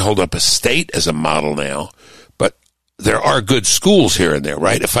can't really hold up a state as a model now. But there are good schools here and there,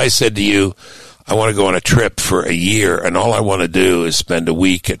 right? If I said to you, I want to go on a trip for a year and all I want to do is spend a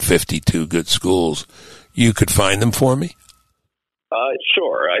week at 52 good schools, you could find them for me?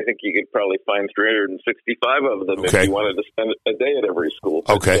 Sure. I think you could probably find 365 of them if you wanted to spend a day at every school.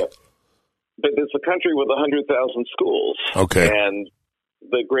 But, but it's a country with 100,000 schools. And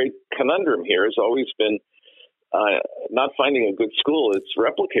the great conundrum here has always been not finding a good school, it's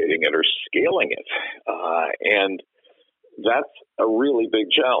replicating it or scaling it. And that's a really big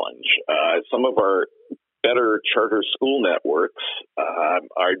challenge. Some of our better charter school networks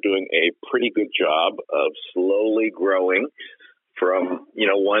are doing a pretty good job of slowly growing from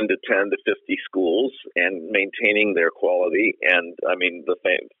 1 to 10 to 50 schools and maintaining their quality. And I mean the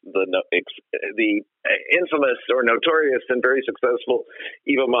infamous or notorious and very successful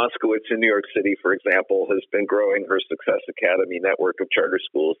Eva Moskowitz in New York City, for example, has been growing her Success Academy network of charter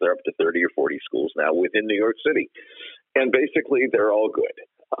schools. They're up to 30 or 40 schools now within New York City, and basically they're all good.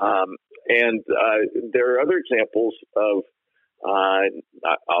 And there are other examples of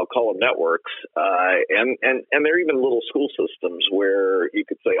I'll call them networks, and there are even little school systems where you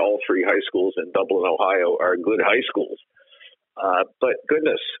could say all 3 high schools in Dublin, Ohio are good high schools. But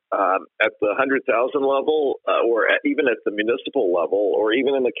goodness, at the 100,000 level, or even at the municipal level, or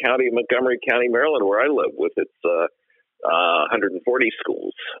even in the county of Montgomery County, Maryland, where I live with its 140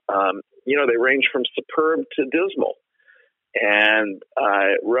 schools, they range from superb to dismal. And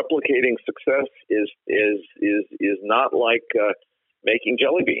replicating success is not like making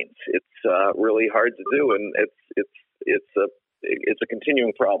jelly beans. It's really hard to do, and it's a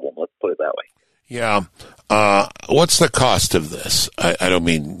continuing problem. Let's put it that way. Yeah. What's the cost of this? I don't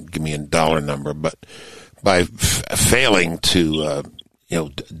mean give me a dollar number, but by failing to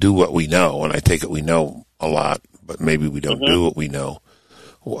do what we know, and I take it we know a lot, but maybe we don't do what we know.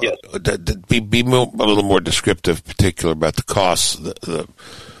 Yes. Be a little more descriptive, particular about the costs.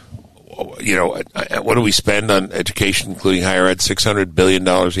 What do we spend on education, including higher ed? $600 billion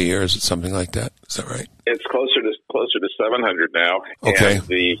a year. Is it something like that? Is that right? It's closer to 700 now. Okay.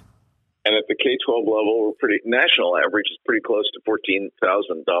 And at the K-12 level, national average is pretty close to $14,000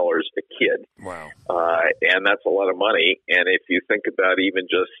 a kid. Wow. And that's a lot of money. And if you think about even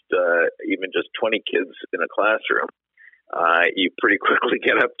just 20 kids in a classroom, you pretty quickly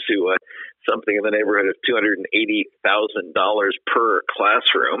get up to something in the neighborhood of $280,000 per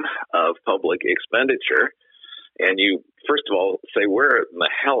classroom of public expenditure. And you, first of all, say, where in the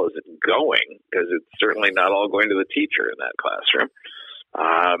hell is it going? Because it's certainly not all going to the teacher in that classroom.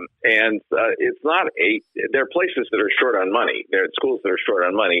 It's not there are places that are short on money. There are schools that are short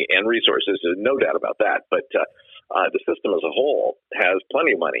on money and resources. There's no doubt about that. But the system as a whole has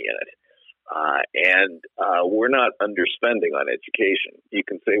plenty of money in it. We're not underspending on education. You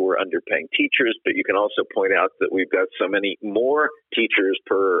can say we're underpaying teachers, but you can also point out that we've got so many more teachers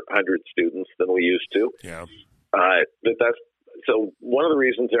per 100 students than we used to. Yeah. So one of the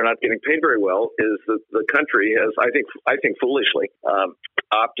reasons they're not getting paid very well is that the country has, I think foolishly,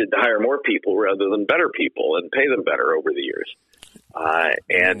 opted to hire more people rather than better people and pay them better over the years.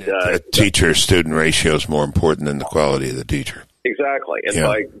 The teacher-student ratio is more important than the quality of the teacher. Exactly, and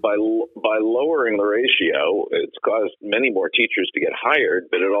by lowering the ratio, it's caused many more teachers to get hired,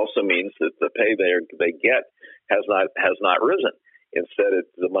 but it also means that the pay they get has not risen. Instead,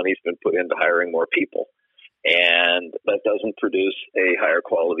 the money's been put into hiring more people, and that doesn't produce a higher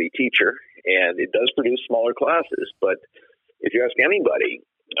quality teacher, and it does produce smaller classes. But if you ask anybody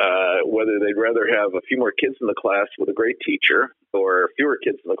whether they'd rather have a few more kids in the class with a great teacher or fewer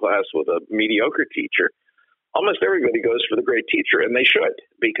kids in the class with a mediocre teacher, almost everybody goes for the great teacher, and they should,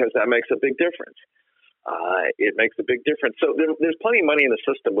 because that makes a big difference. it makes a big difference. So there's plenty of money in the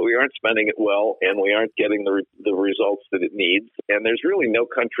system, but we aren't spending it well, and we aren't getting the results that it needs. And there's really no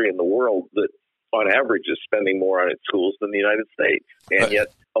country in the world that, on average, is spending more on its schools than the United States. And yet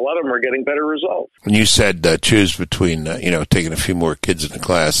a lot of them are getting better results. When you said choose between, taking a few more kids in the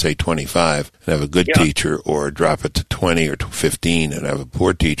class, say 25, and have a good teacher, or drop it to 20 or to 15 and have a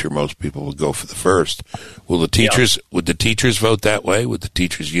poor teacher, most people would go for the first. Would the teachers vote that way? Would the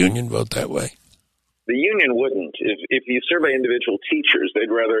teachers' union vote that way? The union wouldn't. If you survey individual teachers, they'd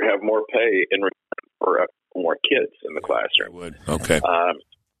rather have more pay in return for more kids in the classroom. Would. Okay.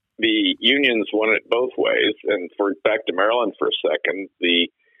 The unions want it both ways. And back to Maryland for a second, the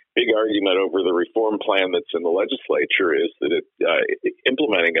big argument over the reform plan that's in the legislature is that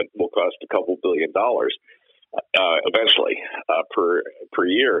implementing it will cost a couple $2 billion eventually per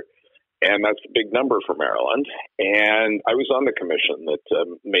year. And that's a big number for Maryland. And I was on the commission that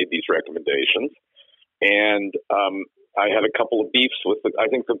made these recommendations. And I had a couple of beefs with it. I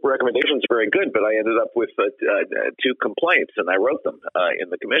think the recommendations are very good, but I ended up with 2 complaints, and I wrote them in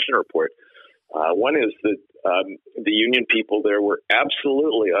the commission report. One is that the union people there were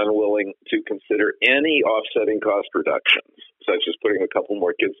absolutely unwilling to consider any offsetting cost reductions, such as putting a couple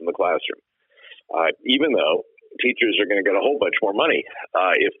more kids in the classroom, even though teachers are going to get a whole bunch more money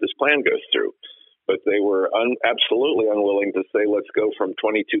if this plan goes through. But they were absolutely unwilling to say, let's go from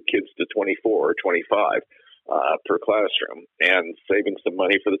 22 kids to 24 or 25 per classroom, and saving some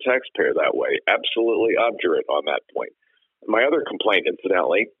money for the taxpayer that way. Absolutely obdurate on that point. My other complaint,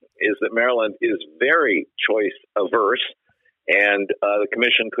 incidentally, is that Maryland is very choice averse, and the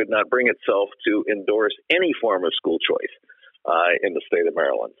commission could not bring itself to endorse any form of school choice in the state of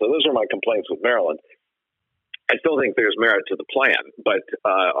Maryland. So those are my complaints with Maryland. I still think there's merit to the plan, but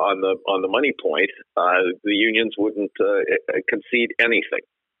on the money point, the unions wouldn't concede anything.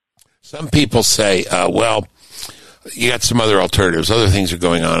 Some people say, well, you got some other alternatives. Other things are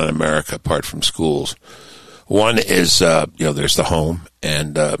going on in America apart from schools. One is, there's the home,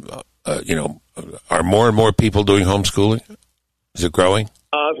 and, are more and more people doing homeschooling? Is it growing?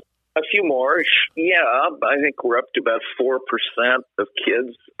 A few more. Yeah, I think we're up to about 4% of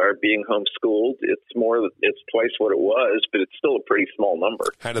kids are being homeschooled. It's twice what it was, but it's still a pretty small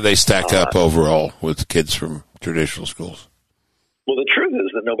number. How do they stack up overall with kids from traditional schools? Well, the truth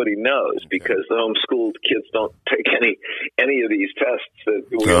is that nobody knows, because the homeschooled kids don't take any of these tests that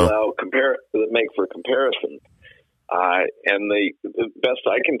we allow that make for comparison. And the best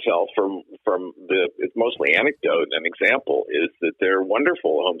I can tell from it's mostly anecdote and example, is that they're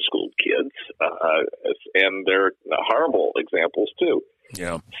wonderful homeschooled kids, and they're horrible examples too.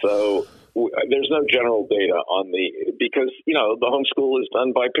 Yeah. So there's no general data because the homeschool is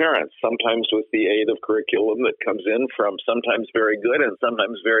done by parents, sometimes with the aid of curriculum that comes in from sometimes very good and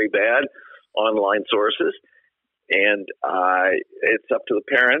sometimes very bad online sources. And it's up to the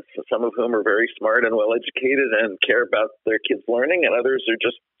parents, some of whom are very smart and well-educated and care about their kids' learning, and others are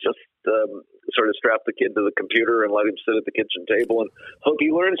just sort of strap the kid to the computer and let him sit at the kitchen table and hope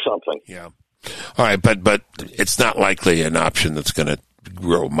he learns something. Yeah. All right, but it's not likely an option that's going to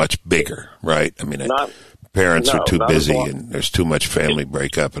grow much bigger, right? I mean, parents are too busy, and there's too much family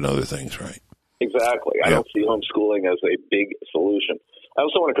breakup and other things, right? Exactly. I don't see homeschooling as a big solution. I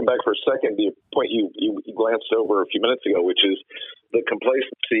also want to come back for a second to the point you glanced over a few minutes ago, which is the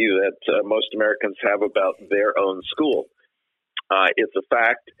complacency that most Americans have about their own school. It's a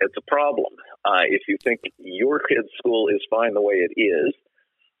fact. It's a problem. If you think your kid's school is fine the way it is,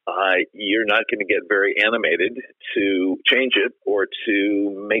 you're not going to get very animated to change it or to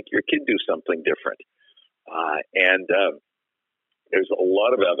make your kid do something different. And there's a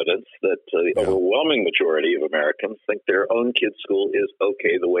lot of evidence that the overwhelming majority of Americans think their own kid's school is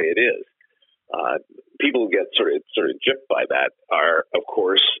okay the way it is. People who get sort of gypped by that are, of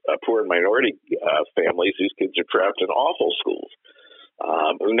course, poor and minority families whose kids are trapped in awful schools,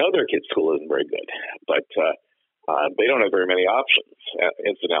 who know their kid's school isn't very good, but they don't have very many options.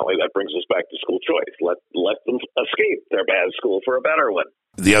 Incidentally, that brings us back to school choice. Let them escape their bad school for a better one.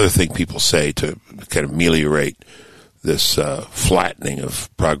 The other thing people say to kind of ameliorate this flattening of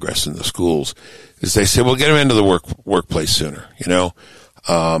progress in the schools is they say, well, get them into the workplace sooner,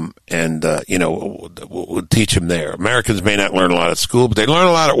 we'll teach them there. Americans may not learn a lot at school, but they learn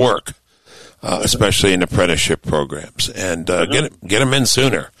a lot at work, especially in apprenticeship programs, and get them in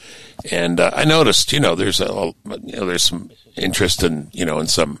sooner. And I noticed, there's some interest in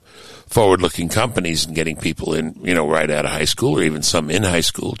some forward-looking companies in getting people in, right out of high school, or even some in high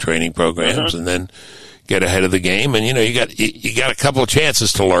school training programs, and then get ahead of the game. And you got a couple of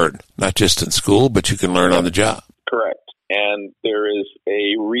chances to learn, not just in school, but you can learn on the job. Correct. And there is a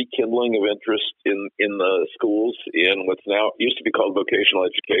a rekindling of interest in the schools in what's now used to be called vocational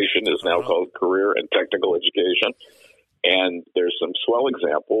education, is now called career and technical education. And there's some swell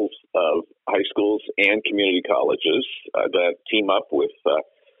examples of high schools and community colleges that team up with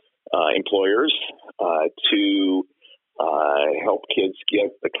employers to help kids get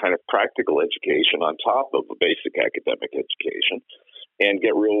the kind of practical education on top of a basic academic education and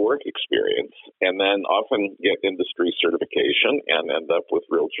get real work experience, and then often get industry certification and end up with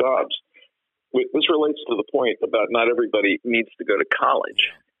real jobs. This relates to the point about not everybody needs to go to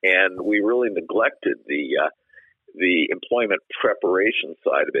college, and we really neglected the employment preparation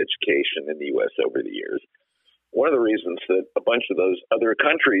side of education in the U.S. over the years. One of the reasons that a bunch of those other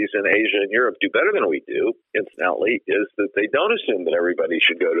countries in Asia and Europe do better than we do, incidentally, is that they don't assume that everybody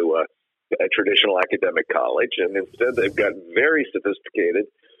should go to a traditional academic college, and instead they've got very sophisticated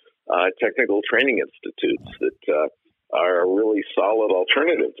technical training institutes that are a really solid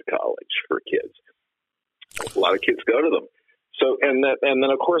alternative to college for kids. A lot of kids go to them. So, and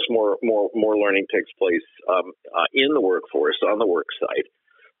then of course more learning takes place in the workforce, on the work site,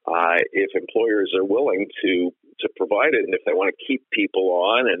 if employers are willing to provide it, and if they want to keep people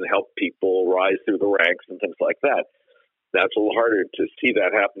on and help people rise through the ranks and things like that. That's a little harder to see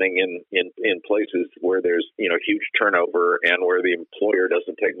that happening in places where there's huge turnover and where the employer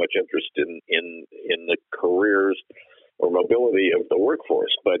doesn't take much interest in the careers or mobility of the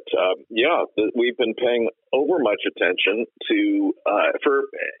workforce. But we've been paying over much attention to for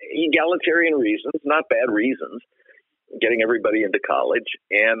egalitarian reasons, not bad reasons, getting everybody into college,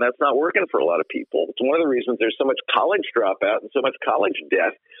 and that's not working for a lot of people. It's one of the reasons there's so much college dropout and so much college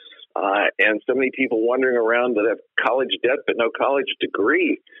debt. And so many people wandering around that have college debt but no college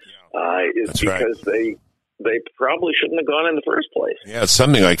degree is That's because right. they probably shouldn't have gone in the first place. Yeah, it's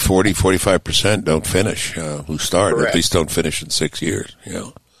something like 45% don't finish who start, or at least don't finish in 6 years.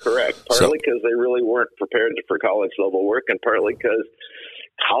 Correct. Partly because they really weren't prepared for college-level work, and partly because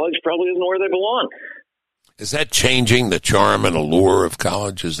college probably isn't where they belong. Is that changing the charm and allure of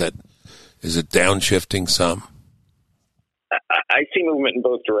college? Is it downshifting some? I see movement in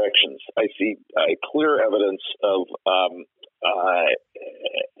both directions. I see clear evidence of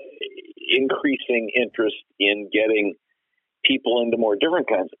increasing interest in getting people into more different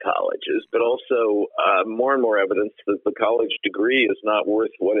kinds of colleges, but also more and more evidence that the college degree is not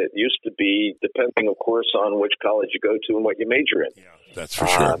worth what it used to be, depending, of course, on which college you go to and what you major in. Yeah, that's for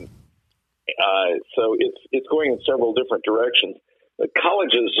sure. So it's going in several different directions. The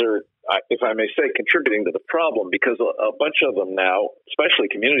colleges are, if I may say, contributing to the problem because a bunch of them now, especially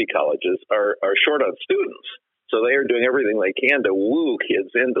community colleges, are short on students. So they are doing everything they can to woo kids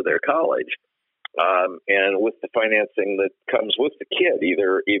into their college. And with the financing that comes with the kid,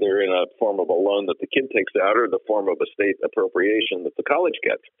 either in a form of a loan that the kid takes out or the form of a state appropriation that the college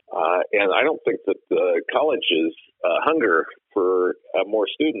gets. And I don't think that the college's hunger for more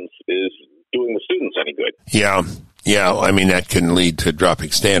students is doing the students any good. Yeah. I mean, that can lead to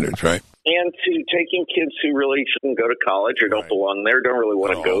dropping standards, right? And to taking kids who really shouldn't go to college or don't belong there, don't really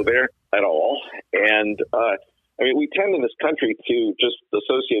want to go there at all. And we tend in this country to just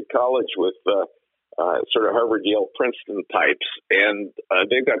associate college with sort of Harvard, Yale, Princeton types, and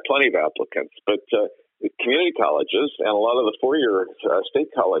they've got plenty of applicants. But community colleges and a lot of the four-year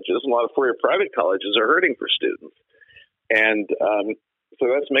state colleges and a lot of four-year private colleges are hurting for students. And so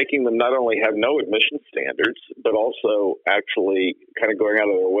that's making them not only have no admission standards, but also actually kind of going out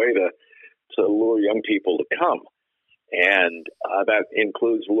of their way to lure young people to come. And that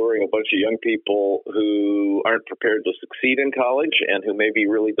includes luring a bunch of young people who aren't prepared to succeed in college and who maybe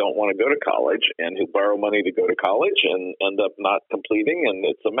really don't want to go to college and who borrow money to go to college and end up not completing, and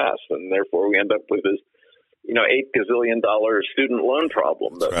it's a mess. And therefore we end up with this, $8 gazillion student loan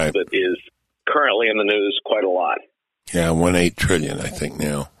problem that is currently in the news quite a lot. Yeah, 1.8 trillion, I think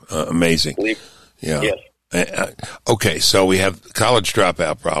now. Amazing. Yeah. Yes. Okay, so we have the college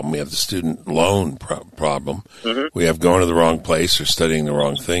dropout problem. We have the student loan problem. Mm-hmm. We have going to the wrong place or studying the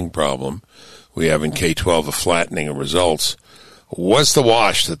wrong thing problem. We have in K-12 a flattening of results. What's the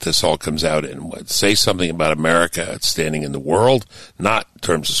wash that this all comes out in? Say something about America standing in the world, not in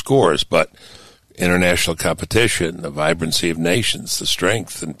terms of scores, but international competition, the vibrancy of nations, the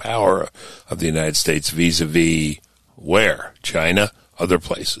strength and power of the United States vis-a-vis where? China, other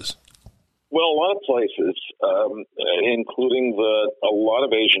places? Well, a lot of places, including a lot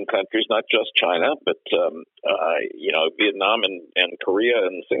of Asian countries, not just China, but Vietnam and Korea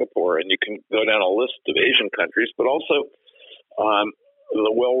and Singapore, and you can go down a list of Asian countries, but also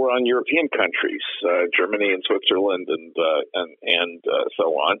the well-run European countries, Germany and Switzerland and so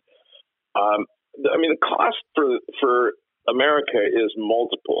on. The cost for America is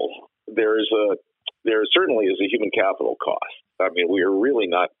multiple. There certainly is a human capital cost. I mean, we are really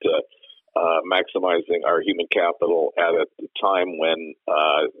not maximizing our human capital at a time when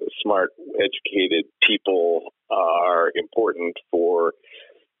smart, educated people are important for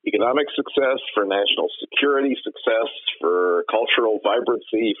economic success, for national security success, for cultural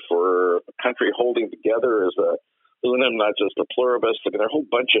vibrancy, for a country holding together as a unum, not just a pluribus. I mean, there are a whole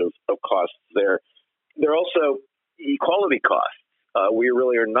bunch of costs there. There are also equality costs. We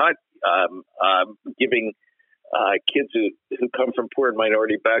really are not giving kids who come from poor and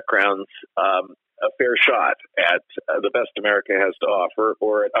minority backgrounds a fair shot at the best America has to offer,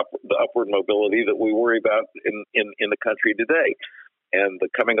 or at the upward mobility that we worry about in the country today, and the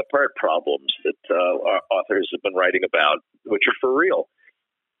coming apart problems that our authors have been writing about, which are for real.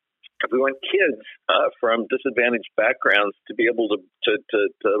 If we want kids from disadvantaged backgrounds to be able to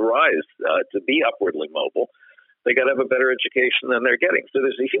rise, to be upwardly mobile, they got to have a better education than they're getting. So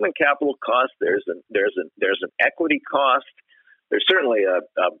there's a human capital cost. There's an equity cost. There's certainly a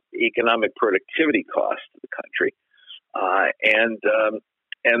economic productivity cost to the country,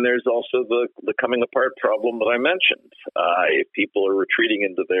 and there's also the coming apart problem that I mentioned. If people are retreating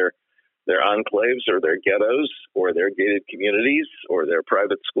into their enclaves or their ghettos or their gated communities or their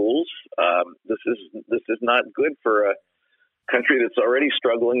private schools, this is not good for a country that's already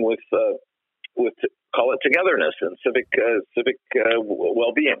struggling with call it togetherness and civic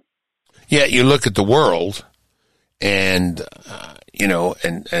well-being. Yeah, you look at the world, and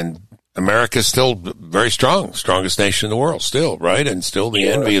and America's still very strong, strongest nation in the world, still, right, and still the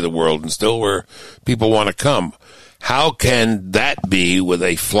envy of the world, and still where people want to come. How can that be with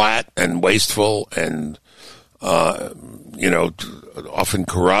a flat and wasteful and often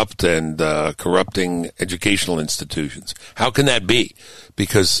corrupt and corrupting educational institutions? How can that be?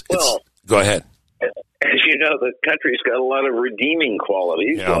 Because go ahead. As you know, the country's got a lot of redeeming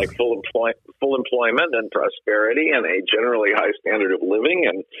qualities, like full employment and prosperity and a generally high standard of living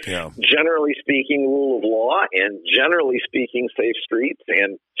and generally speaking rule of law and generally speaking safe streets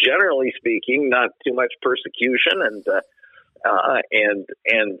and generally speaking not too much persecution and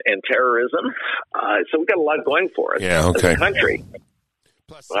terrorism. So we've got a lot going for us as a country.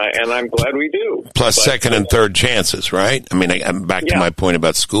 And I'm glad we do. Plus second and third chances, right? I mean, I'm back to my point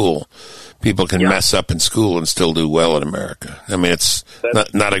about school. People can mess up in school and still do well in America. I mean, it's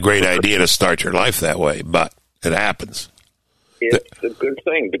not a great idea to start your life that way, but it happens. It's a good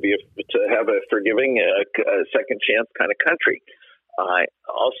thing to have a forgiving, second chance kind of country.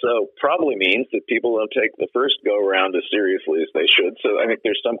 Also probably means that people don't take the first go-around as seriously as they should. So I think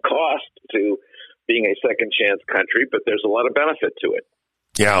there's some cost to being a second chance country, but there's a lot of benefit to it.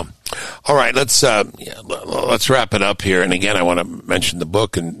 Yeah. All right. Let's wrap it up here. And again, I want to mention the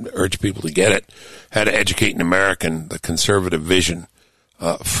book and urge people to get it. How to Educate an American, the Conservative Vision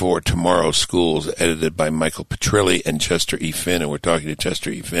for Tomorrow's Schools, edited by Michael Petrilli and Chester E. Finn. And we're talking to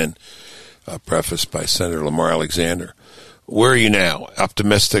Chester E. Finn, prefaced by Senator Lamar Alexander. Where are you now?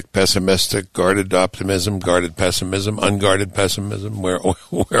 Optimistic, pessimistic, guarded optimism, guarded pessimism, unguarded pessimism? Where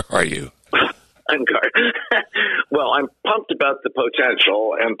are you? Unguarded. Well, I'm pumped about the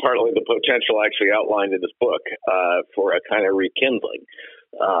potential, and partly the potential actually outlined in this book for a kind of rekindling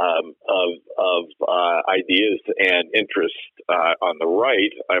of ideas and interest on the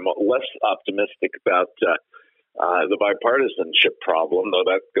right. I'm less optimistic about the bipartisanship problem, though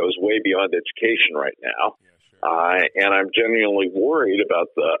that goes way beyond education right now. And I'm genuinely worried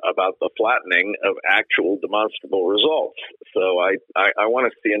about the flattening of actual demonstrable results. So I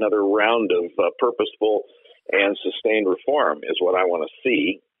want to see another round of purposeful and sustained reform is what I want to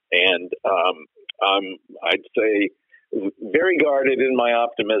see. And I'd say very guarded in my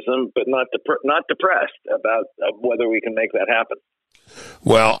optimism, but not depressed about whether we can make that happen.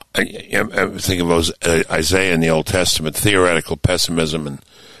 Well, I think of Isaiah in the Old Testament, theoretical pessimism and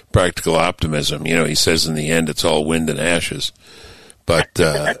practical optimism. You know, he says in the end, it's all wind and ashes. But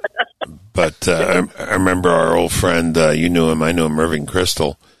I remember our old friend, you knew him, I knew him, Irving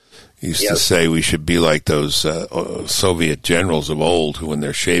Kristol, used to say we should be like those Soviet generals of old who, when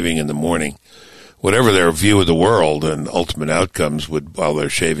they're shaving in the morning, whatever their view of the world and ultimate outcomes, would, while they're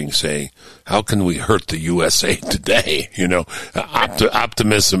shaving, say, how can we hurt the USA today? You know,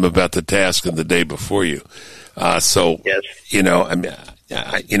 optimism about the task of the day before you. You know, I mean,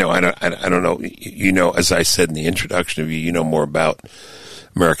 I don't know. You know, as I said in the introduction of you know more about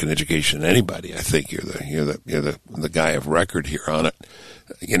American education than anybody. I think you're the guy of record here on it.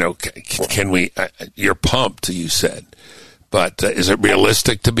 You know, can we? You're pumped, you said, but is it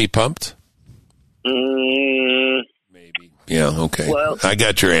realistic to be pumped? Maybe. Yeah. Okay. Well, I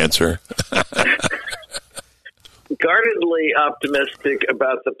got your answer. guardedly optimistic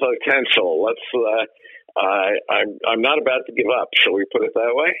about the potential. I'm not about to give up. Shall we put it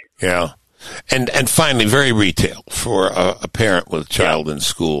that way? Yeah. And finally, very retail for a parent with a child in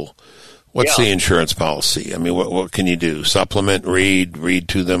school. What's the insurance policy? I mean, what can you do? Supplement, read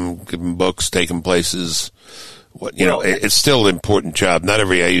to them, give them books, take them places. It's still an important job.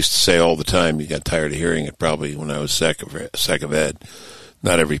 I used to say all the time, you got tired of hearing it probably when I was sec of ed.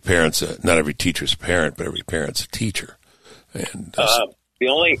 Not every teacher's a parent, but every parent's a teacher. And the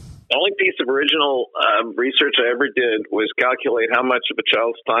only piece of original research I ever did was calculate how much of a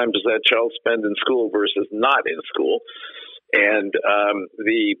child's time does that child spend in school versus not in school. And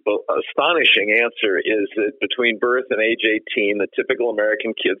the astonishing answer is that between birth and age 18, the typical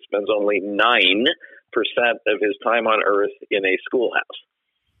American kid spends only 9% of his time on Earth in a schoolhouse.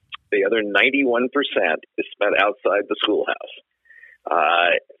 The other 91% is spent outside the schoolhouse.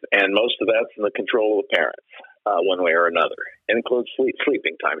 And most of that's in the control of the parents, one way or another. It includes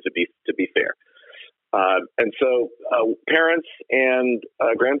sleeping time, to be fair. And so parents and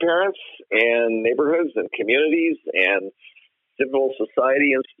grandparents and neighborhoods and communities and civil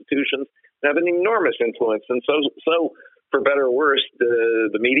society institutions have an enormous influence. And so for better or worse,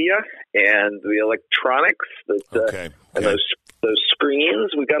 the media and the electronics and those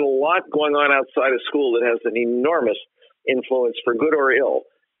screens, we've got a lot going on outside of school that has an enormous influence, for good or ill,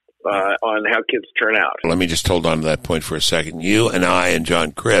 on how kids turn out. Let me just hold on to that point for a second. You and I and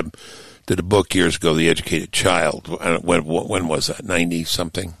John Cribb did a book years ago, The Educated Child. When was that?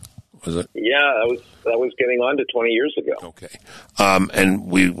 90-something? Was it? Yeah, that was getting on to 20 years ago. Okay. And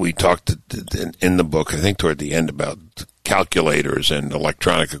we talked in the book, I think toward the end, about calculators and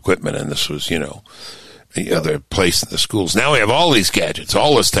electronic equipment, and this was, the other place in the schools. Now we have all these gadgets,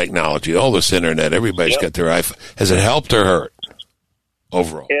 all this technology, all this internet. Everybody's got their iPhone. Has it helped or hurt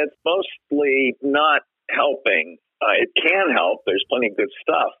overall? It's mostly not helping. It can help. There's plenty of good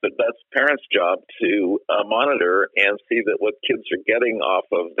stuff, but that's parents' job to monitor and see that what kids are getting off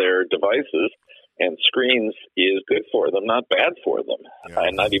of their devices and screens is good for them, not bad for them,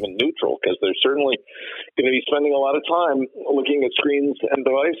 and not even neutral, because they're certainly going to be spending a lot of time looking at screens and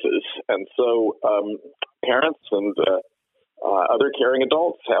devices. And so parents and other caring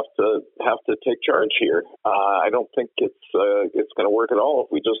adults have to take charge here. I don't think it's going to work at all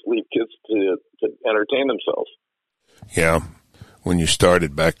if we just leave kids to entertain themselves. Yeah. When you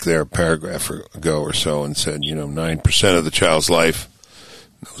started back there a paragraph ago or so and said, 9% of the child's life,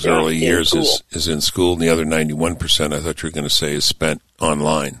 those early years is in school, and the other 91%, I thought you were going to say, is spent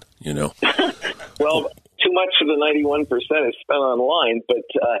online, Well, too much of the 91% is spent online, but,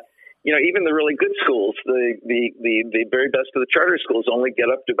 even the really good schools, the very best of the charter schools only get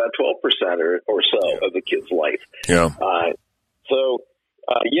up to about 12% or so of the kid's life. Yeah.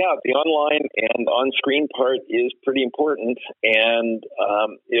 The online and on-screen part is pretty important, and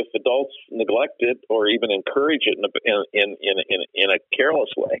if adults neglect it or even encourage it in a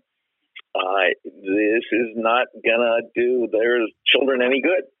careless way, this is not gonna do their children any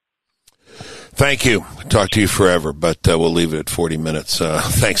good. Thank you. Talk to you forever, but we'll leave it at 40 minutes.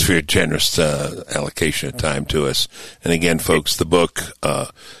 Thanks for your generous allocation of time to us. And again, folks, the book,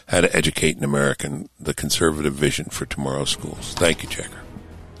 How to Educate an American, The Conservative Vision for Tomorrow's Schools. Thank you, Checker.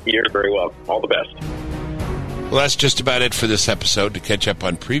 You're very welcome. All the best. Well, that's just about it for this episode. To catch up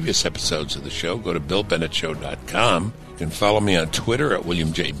on previous episodes of the show, go to BillBennettShow.com. You can follow me on Twitter at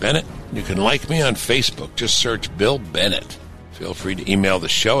William J. Bennett. You can like me on Facebook. Just search Bill Bennett. Feel free to email the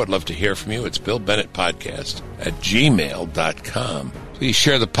show. I'd love to hear from you. It's BillBennettPodcast@gmail.com. Please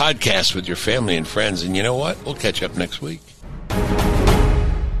share the podcast with your family and friends. And you know what? We'll catch up next week.